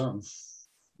saxophone or something.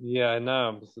 Yeah, I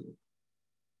know.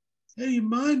 Hey, you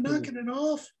mind knocking it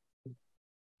off?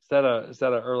 Is that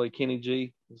a early Kenny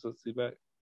G? Let's see back.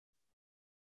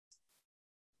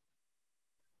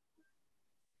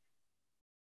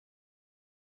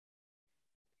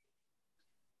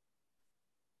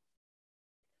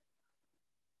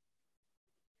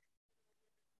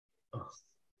 Oh.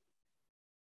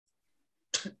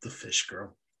 The fish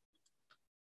girl.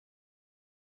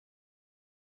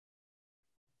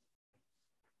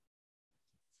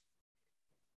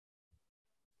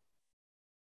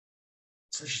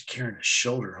 So she's carrying a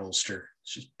shoulder holster.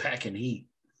 She's packing heat.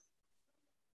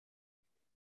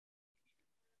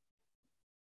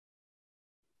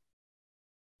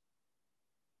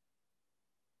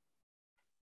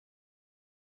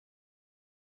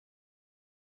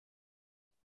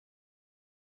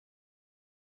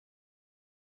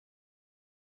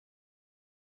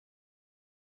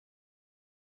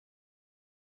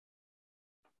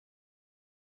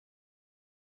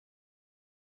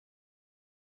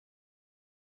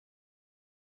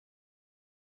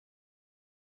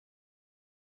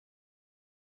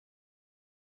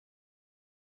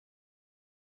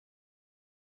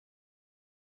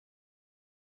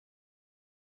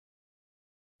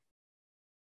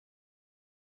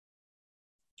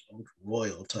 Old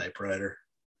Royal typewriter.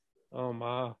 Oh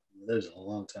my! That was a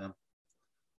long time.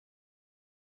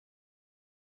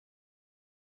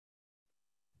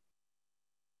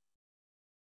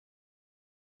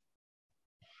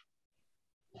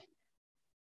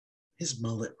 His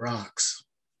mullet rocks.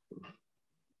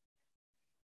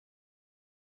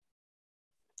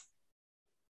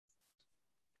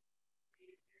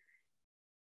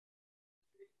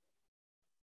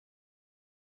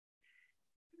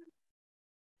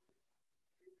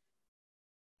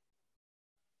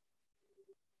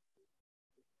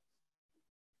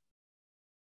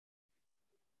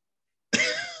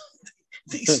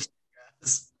 These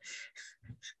guys.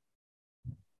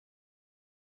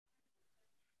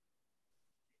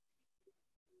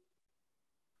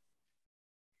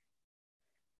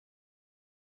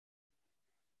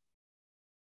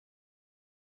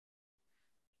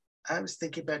 I was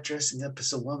thinking about dressing up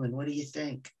as a woman. What do you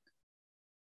think?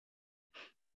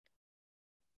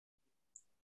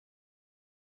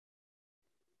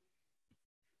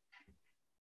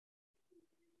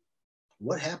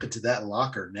 What happened to that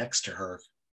locker next to her?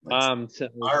 Well,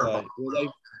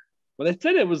 they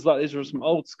said it was like these were some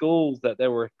old schools that they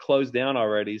were closed down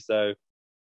already. So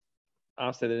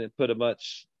obviously they didn't put a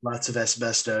much. Lots of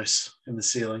asbestos in the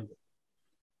ceiling.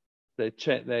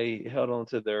 They held on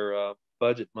to their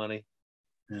budget money.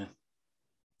 Yeah.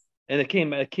 And it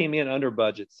came in under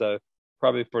budget, so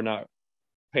probably for not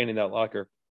painting that locker.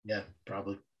 Yeah,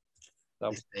 probably. That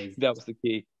was the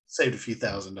key. Saved a few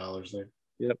 $1,000s there.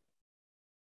 Yep.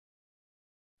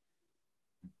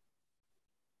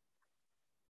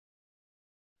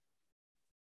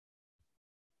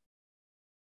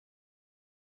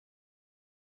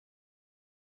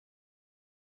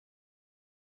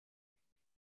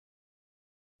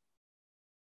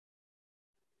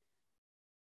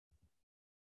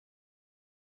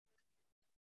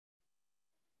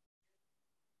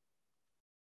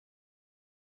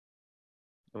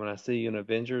 And when I see you in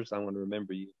Avengers, I'm going to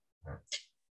remember you.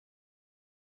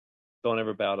 Don't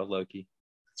ever bow to Loki.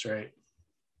 That's right.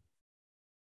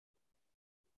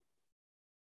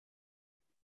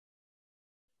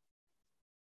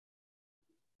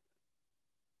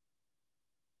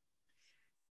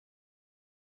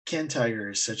 Ken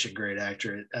Tiger is such a great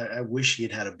actor. I wish he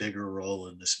had a bigger role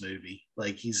in this movie.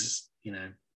 Like he's, he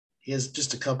has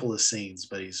just a couple of scenes,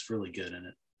 but he's really good in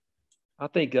it. I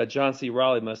think John C.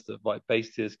 Reilly must have like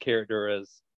based his character as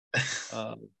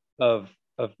of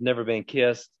Never Been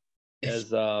Kissed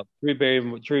as Drew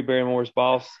Barrymore's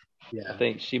boss. Yeah. I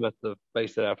think she must have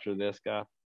based it after this guy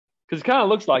because it kind of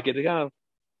looks like it. It kind of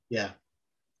yeah.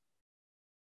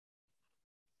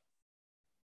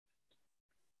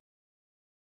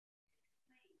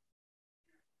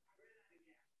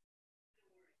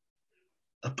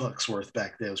 A buck's worth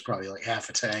back then was probably like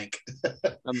half a tank.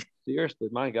 Seriously,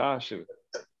 my gosh.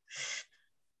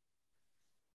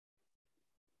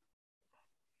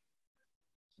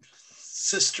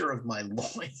 Sister of my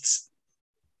loins.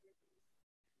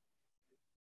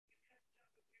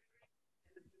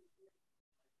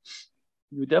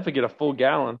 You would definitely get a full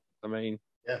gallon. I mean,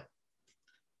 yeah.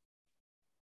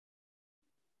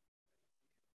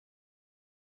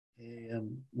 Hey,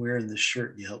 I'm wearing this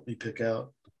shirt you helped me pick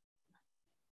out.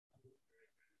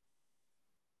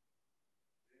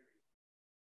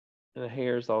 and the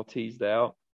hair's all teased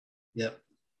out. Yep.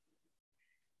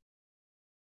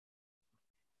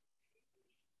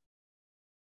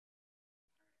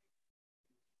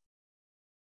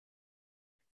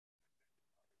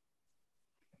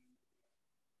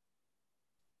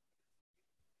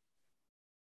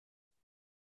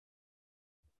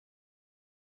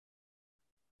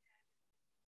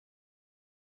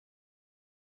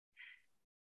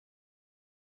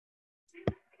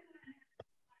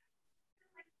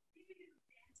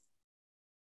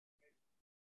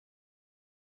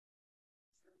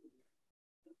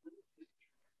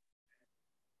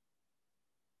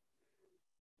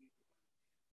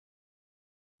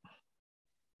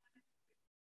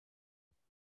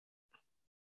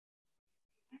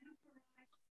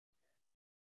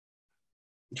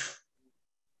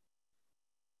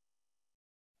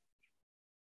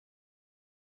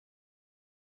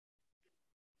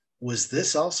 Was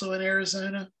this also in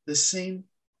Arizona? This scene?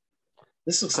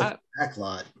 This looks like a back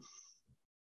lot.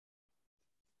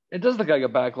 It does look like a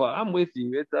backlot. I'm with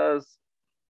you. It does.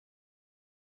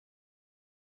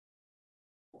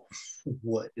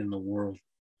 What in the world?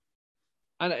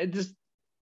 It just.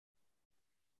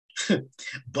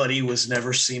 Buddy was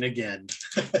never seen again.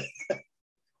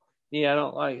 Yeah,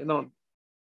 I don't.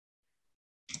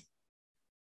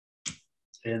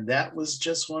 And that was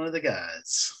just one of the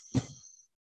guys.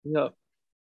 Yep.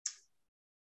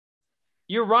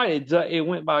 You're right. It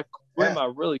went by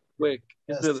really quick.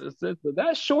 Yes. Is it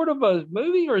that short of a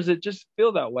movie, or does it just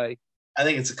feel that way? I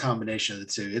think it's a combination of the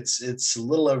two. It's a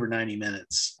little over 90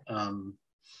 minutes,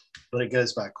 but it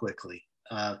goes by quickly.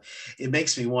 It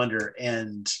makes me wonder,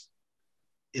 and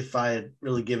if I had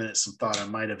really given it some thought, I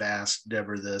might have asked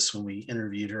Deborah this when we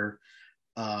interviewed her,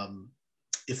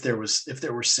 if there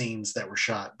were scenes that were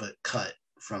shot but cut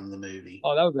from the movie.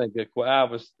 Oh, that was a good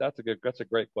question. That's a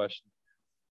great question.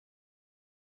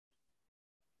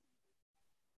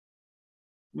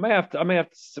 I may have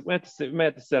to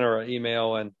send her an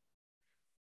email and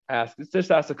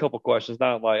just ask a couple questions.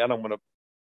 Not like I don't want to.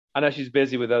 I know she's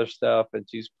busy with other stuff and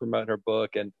she's promoting her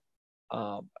book, and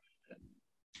I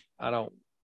don't.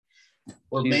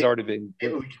 Well, she's already been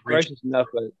gracious enough,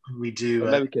 but we do.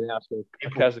 Maybe we can ask her a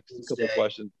couple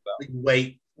questions about. We can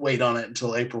wait on it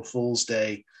until April Fool's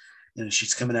Day, and if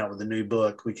she's coming out with a new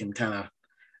book, we can kind of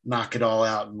knock it all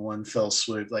out in one fell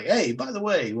swoop. Like, hey, by the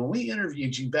way, when we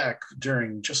interviewed you back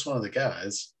during Just One of the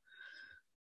Guys.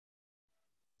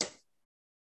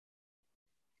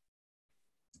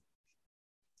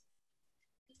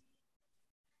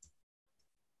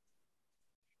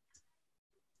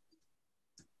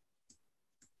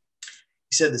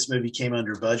 You said this movie came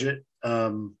under budget.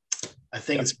 I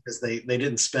think it's because they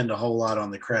didn't spend a whole lot on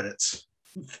the credits.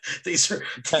 These are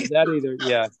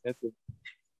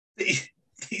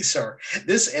These are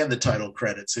this and the title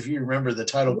credits. If you remember the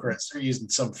title credits, they're using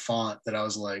some font that I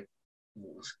was like.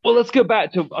 Well, let's go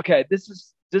back to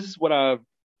This is what I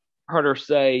heard her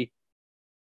say.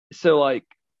 So, like,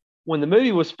 when the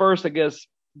movie was first, I guess,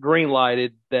 green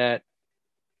lighted, that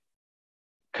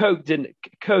Coke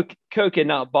had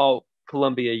not bought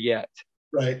Columbia yet,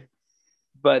 right?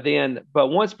 But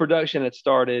once production had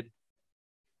started,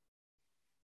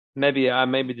 maybe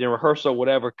in rehearsal,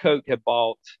 whatever, Coke had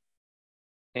bought,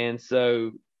 and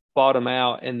so bought them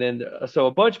out, and then so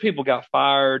a bunch of people got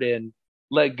fired, and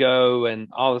let go and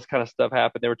all this kind of stuff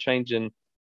happened. They were changing.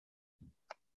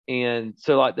 And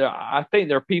so like I think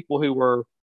there are people who were,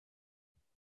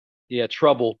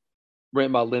 Trouble,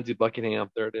 written by Lindsey Buckingham.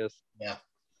 There it is. Yeah.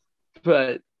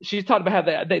 But she's talked about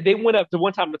how they went up to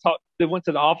one time to talk. They went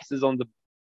to the offices and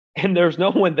there's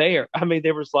no one there. I mean,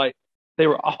 they were like, they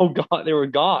were all gone. They were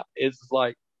gone. It's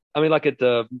like, I mean, like at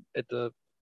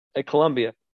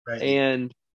Columbia. Right.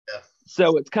 And yeah.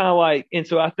 So it's kind of like, and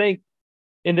so I think,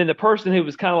 and then the person who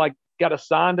was kind of like got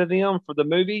assigned to them for the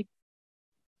movie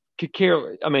could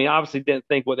care. I mean, obviously didn't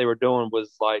think what they were doing was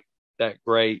like that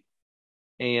great.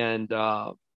 And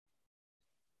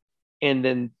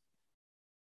then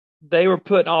they were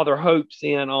putting all their hopes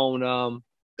in on all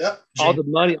the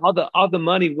money. All the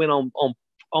money went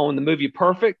on the movie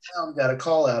Perfect. Got a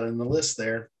call out in the list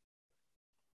there.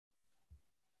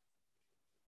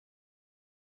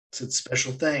 It said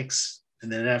special thanks,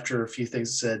 and then after a few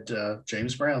things, it said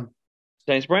James Brown.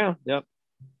 James Brown, yep.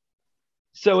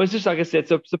 So it's just like I said.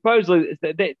 So supposedly,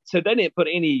 they didn't put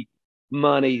any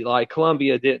money. Like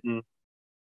Columbia didn't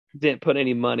put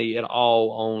any money at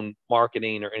all on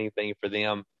marketing or anything for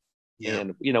them. Yeah.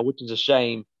 And which is a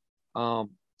shame. So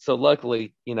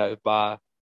luckily, but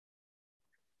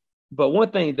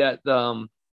one thing that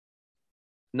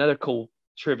another cool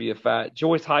trivia fact,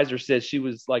 Joyce Hyser said she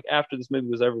was like, after this movie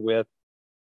was over with,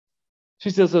 she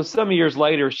says, so some years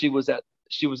later she was at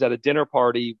a dinner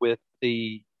party with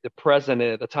the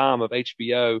president at the time of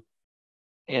HBO,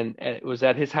 and it was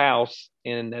at his house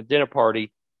and a dinner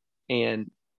party,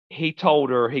 and he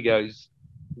told her, he goes,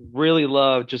 really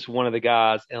love Just One of the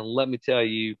Guys, and let me tell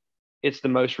you, it's the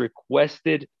most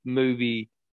requested movie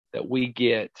that we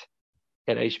get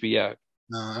at HBO.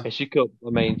 Uh-huh. And she could,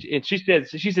 and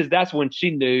she says that's when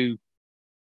she knew.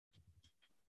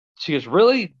 She goes,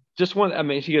 really? Just one?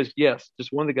 She goes, yes,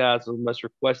 Just One of the Guys is the most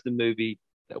requested movie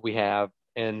that we have.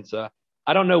 And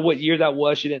I don't know what year that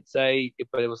was. She didn't say,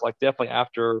 but it was like definitely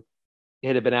after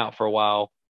it had been out for a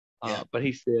while. Yeah. But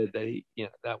he said that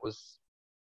that was,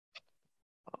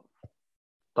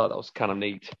 thought that was kind of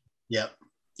neat. Yep.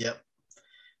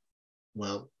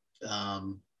 Well,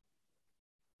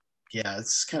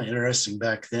 it's kind of interesting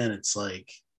back then. It's like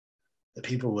that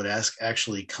people would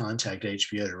actually contact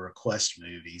HBO to request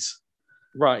movies.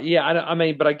 Right.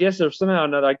 Yeah. But I guess there's somehow or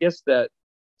another, I guess that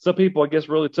some people,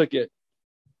 really took it.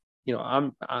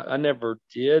 I never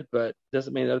did, but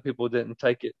doesn't mean other people didn't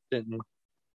take it.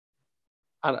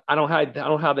 I don't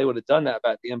know how they would have done that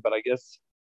back then, but I guess.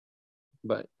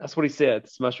 But that's what he said.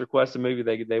 It's the most requested movie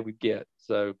they would get.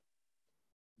 So I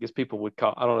guess people would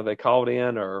call. I don't know if they called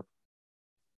in or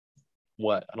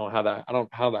what. I don't know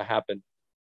how that happened.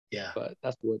 Yeah. But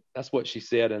that's what she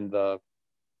said, and that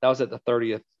was at the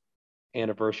 30th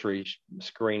anniversary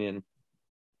screening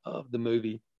of the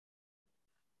movie.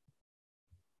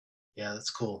 Yeah, that's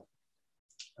cool.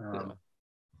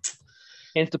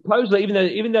 And supposedly,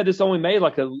 even though this only made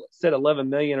like said 11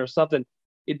 million or something,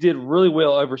 it did really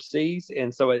well overseas,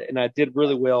 and I did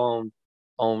really well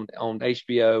on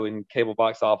HBO and cable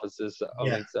box offices.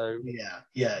 It's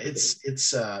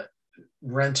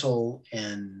rental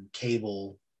and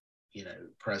cable,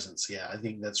 presence. Yeah, I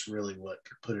think that's really what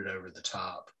could put it over the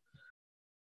top.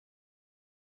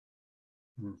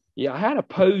 Yeah, I had a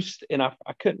post and I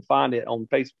couldn't find it on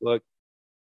Facebook,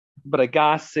 but a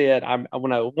guy said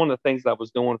one of the things that I was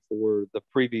doing for the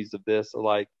previews of this,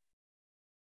 like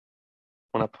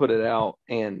when I put it out,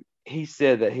 and he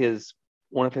said that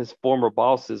one of his former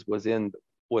bosses was in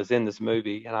this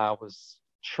movie, and I was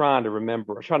trying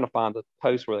to find the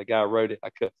post where the guy wrote it. I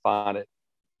couldn't find it,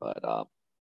 but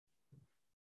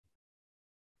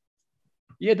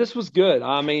this was good.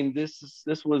 This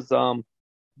was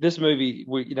this movie.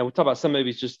 We talk about some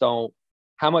movies just don't.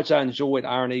 How much I enjoyed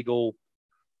Iron Eagle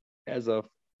as a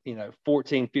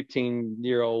 14,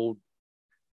 15-year-old.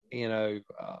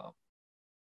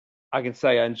 I can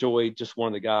say I enjoyed Just One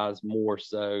of the Guys more.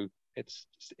 So it's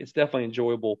definitely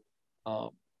enjoyable.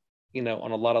 On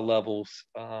a lot of levels.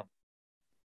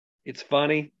 It's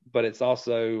funny, but it's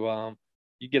also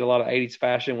you get a lot of 80s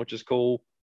fashion, which is cool.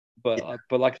 But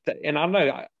like, and I don't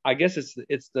know, I guess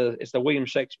it's the William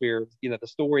Shakespeare, the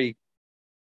story.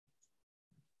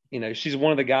 She's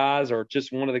one of the guys, or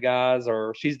just one of the guys,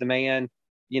 or she's the man.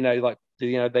 They're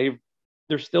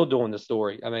still doing the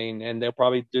story. And they'll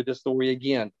probably do this story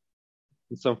again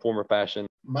in some form or fashion.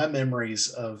 My memories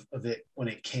of it when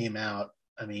it came out.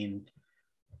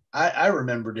 I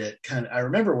remembered it I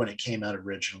remember when it came out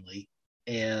originally,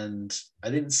 and I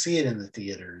didn't see it in the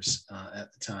theaters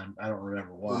at the time. I don't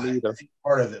remember why. I think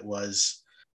part of it was,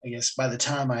 I guess by the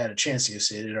time I had a chance to go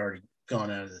see it, it had already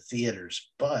gone out of the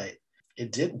theaters, but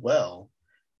it did well.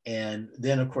 And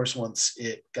then, of course, once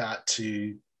it got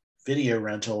to video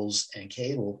rentals and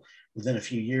cable, within a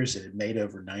few years, it had made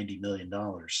over $90 million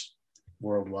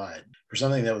worldwide. For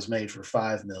something that was made for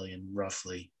 $5 million,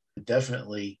 roughly, it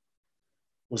definitely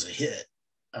was a hit.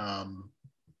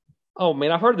 Oh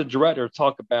man, I've heard the director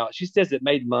talk about. She says it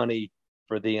made money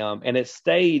for them, and it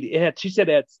stayed. It had. She said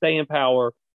it had staying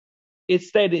power. It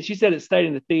stayed. She said it stayed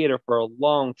in the theater for a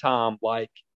long time.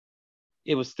 Like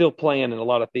it was still playing in a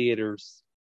lot of theaters.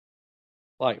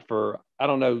 Like for I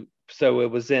don't know. So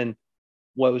it was in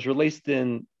what was released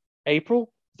in April.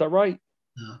 Is that right?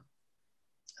 I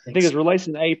I think think it was so. released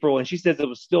in April, and she says it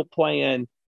was still playing.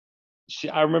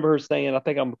 I remember her saying. I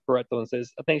think I'm correct on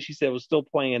this. I think she said it was still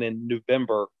playing in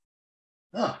November.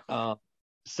 Huh.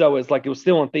 So it's like it was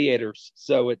still in theaters.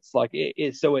 So it's like it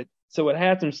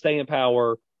had some staying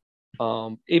power.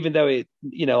 Even though it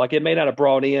like it may not have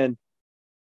brought in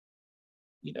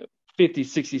 50,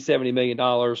 60, 70 million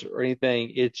dollars or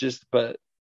anything. It's just but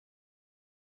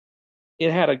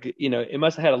it had it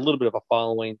must have had a little bit of a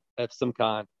following of some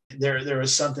kind. There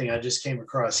was something I just came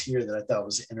across here that I thought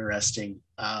was interesting.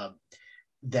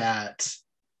 That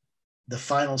the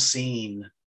final scene,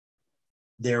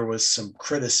 there was some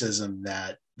criticism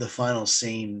that the final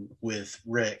scene with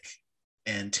Rick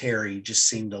and Terry just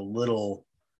seemed a little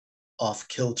off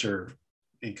kilter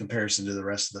in comparison to the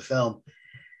rest of the film.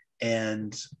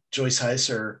 And Joyce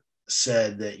Hyser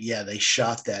said that, yeah, they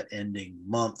shot that ending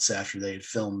months after they had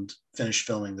finished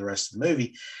filming the rest of the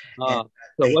movie. And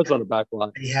So it was on the back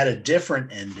line. they had a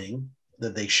different ending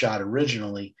that they shot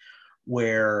originally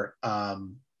where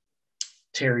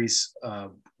Terry's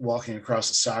walking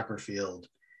across a soccer field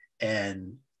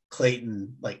and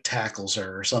Clayton like tackles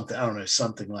her or something. I don't know,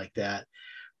 something like that.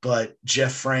 But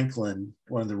Jeff Franklin,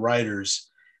 one of the writers,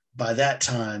 by that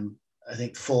time, I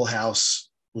think Full House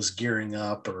was gearing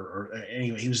up or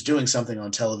anyway, he was doing something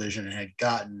on television and had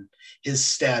gotten his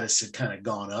status had kind of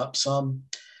gone up some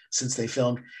since they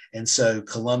filmed. And so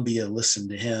Columbia listened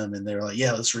to him and they were like,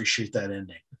 yeah, let's reshoot that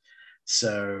ending.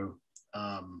 So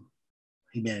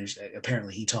he managed,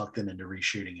 apparently he talked them into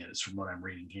reshooting it, is from what I'm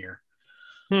reading here.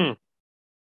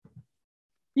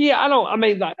 Yeah, I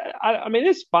mean, I mean,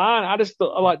 it's fine. I just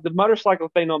like the motorcycle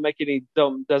thing.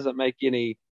 Doesn't make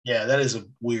any. Yeah, that is a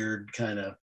weird kind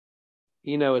of.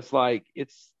 It's like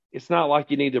it's not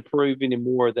like you need to prove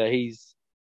anymore that he's,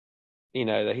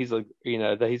 that he's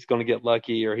that he's going to get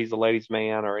lucky or he's a ladies'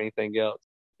 man or anything else.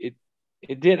 It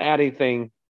didn't add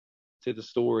anything to the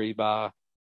story by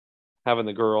having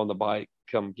the girl on the bike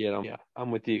come get him. Yeah,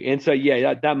 I'm with you. And so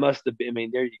yeah, that must have been. I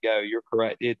mean, there you go. You're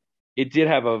correct. It did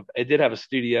have a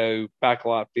studio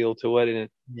backlight feel to it, and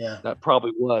that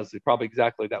probably was. It probably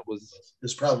exactly that was. It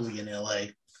was probably in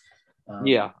L.A.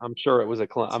 Yeah, I'm sure it was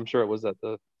I'm sure it was at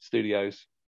the studios.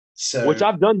 So which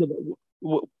I've done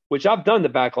the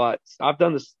backlights. I've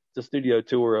done the studio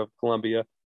tour of Columbia,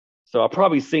 so I've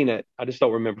probably seen it. I just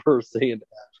don't remember seeing it.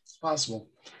 It's possible.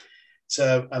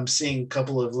 So I'm seeing a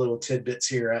couple of little tidbits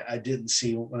here I didn't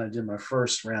see when I did my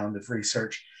first round of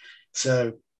research.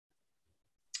 So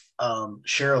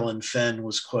Sherilyn Fenn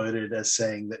was quoted as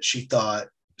saying that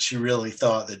she really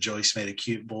thought that Joyce made a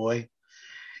cute boy.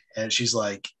 And she's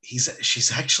like,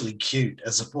 she's actually cute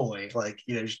as a boy. Like,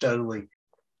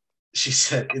 she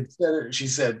said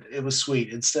it was sweet.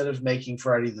 Instead of making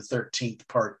Friday the 13th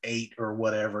part 8 or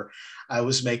whatever, I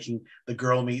was making the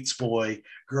girl meets boy,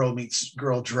 girl meets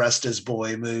girl dressed as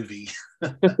boy movie.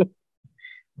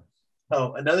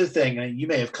 Oh, another thing, and you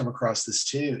may have come across this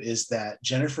too, is that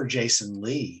Jennifer Jason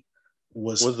Leigh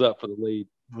was up for the lead.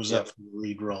 Up for the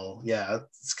lead role. Yeah,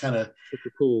 it's kind of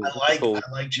cool. I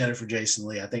like Jennifer Jason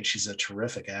Leigh. I think she's a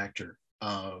terrific actor,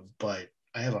 but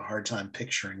I have a hard time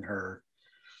picturing her.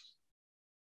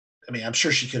 I mean, I'm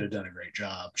sure she could have done a great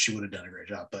job. She would have done a great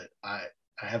job, but I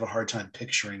have a hard time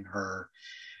picturing her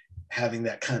having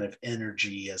that kind of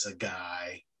energy as a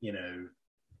guy,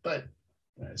 But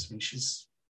I mean, she's.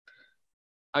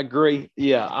 I agree.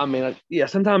 Yeah, I mean, yeah.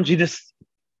 Sometimes you just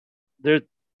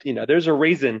there's a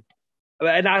reason,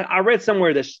 and I read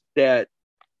somewhere that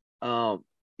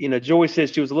Joyce said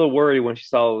she was a little worried when she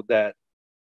saw that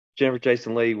Jennifer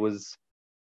Jason Leigh was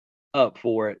up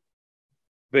for it,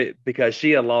 but because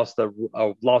she had lost a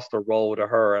role to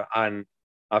her, and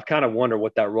I've kind of wondered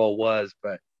what that role was,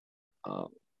 but I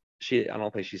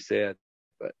don't think she said,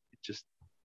 but it just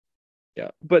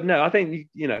but no, I think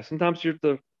sometimes it's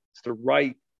the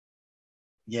right.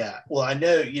 Yeah, well, I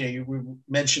know you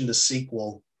mentioned the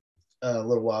sequel a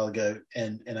little while ago,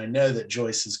 and I know that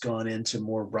Joyce has gone into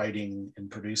more writing and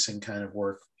producing kind of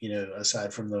work,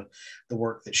 aside from the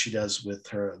work that she does with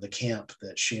the camp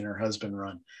that she and her husband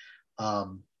run.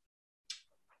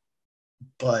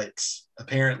 but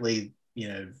apparently,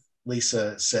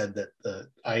 Lisa said that the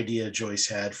idea Joyce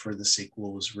had for the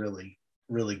sequel was really,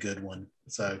 really good one.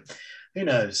 So who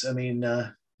knows? I mean,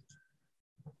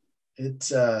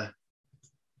 it's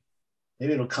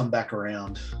maybe it'll come back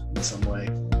around in some way.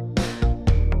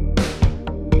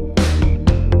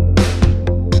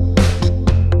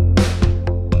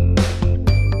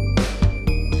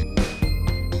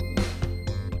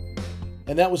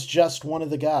 And that was just one of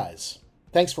the guys.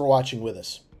 Thanks for watching with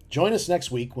us. Join us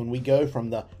next week when we go from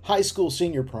the high school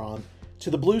senior prom to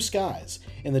the blue skies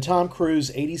in the Tom Cruise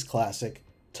 80s classic,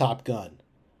 Top Gun.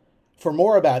 For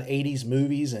more about 80s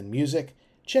movies and music,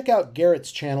 check out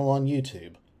Garrett's channel on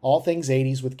YouTube, All Things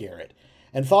 80s with Garrett,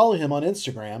 and follow him on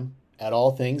Instagram at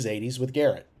All Things 80s with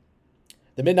Garrett.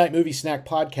 The Midnight Movie Snack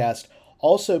Podcast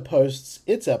also posts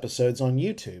its episodes on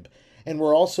YouTube, and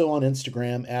we're also on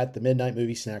Instagram at the Midnight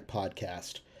Movie Snack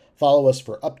Podcast. Follow us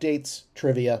for updates,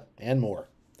 trivia, and more.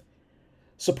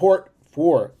 Support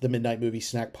for the Midnight Movie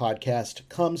Snack Podcast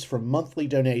comes from monthly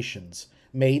donations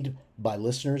made by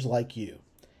listeners like you.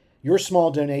 Your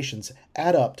small donations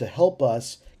add up to help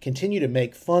us continue to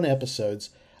make fun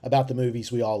episodes about the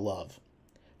movies we all love.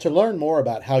 To learn more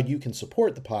about how you can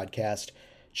support the podcast,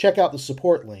 check out the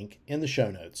support link in the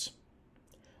show notes.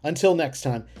 Until next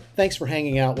time, thanks for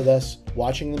hanging out with us,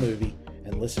 watching the movie,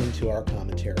 and listening to our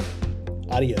commentary.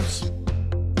 Adios.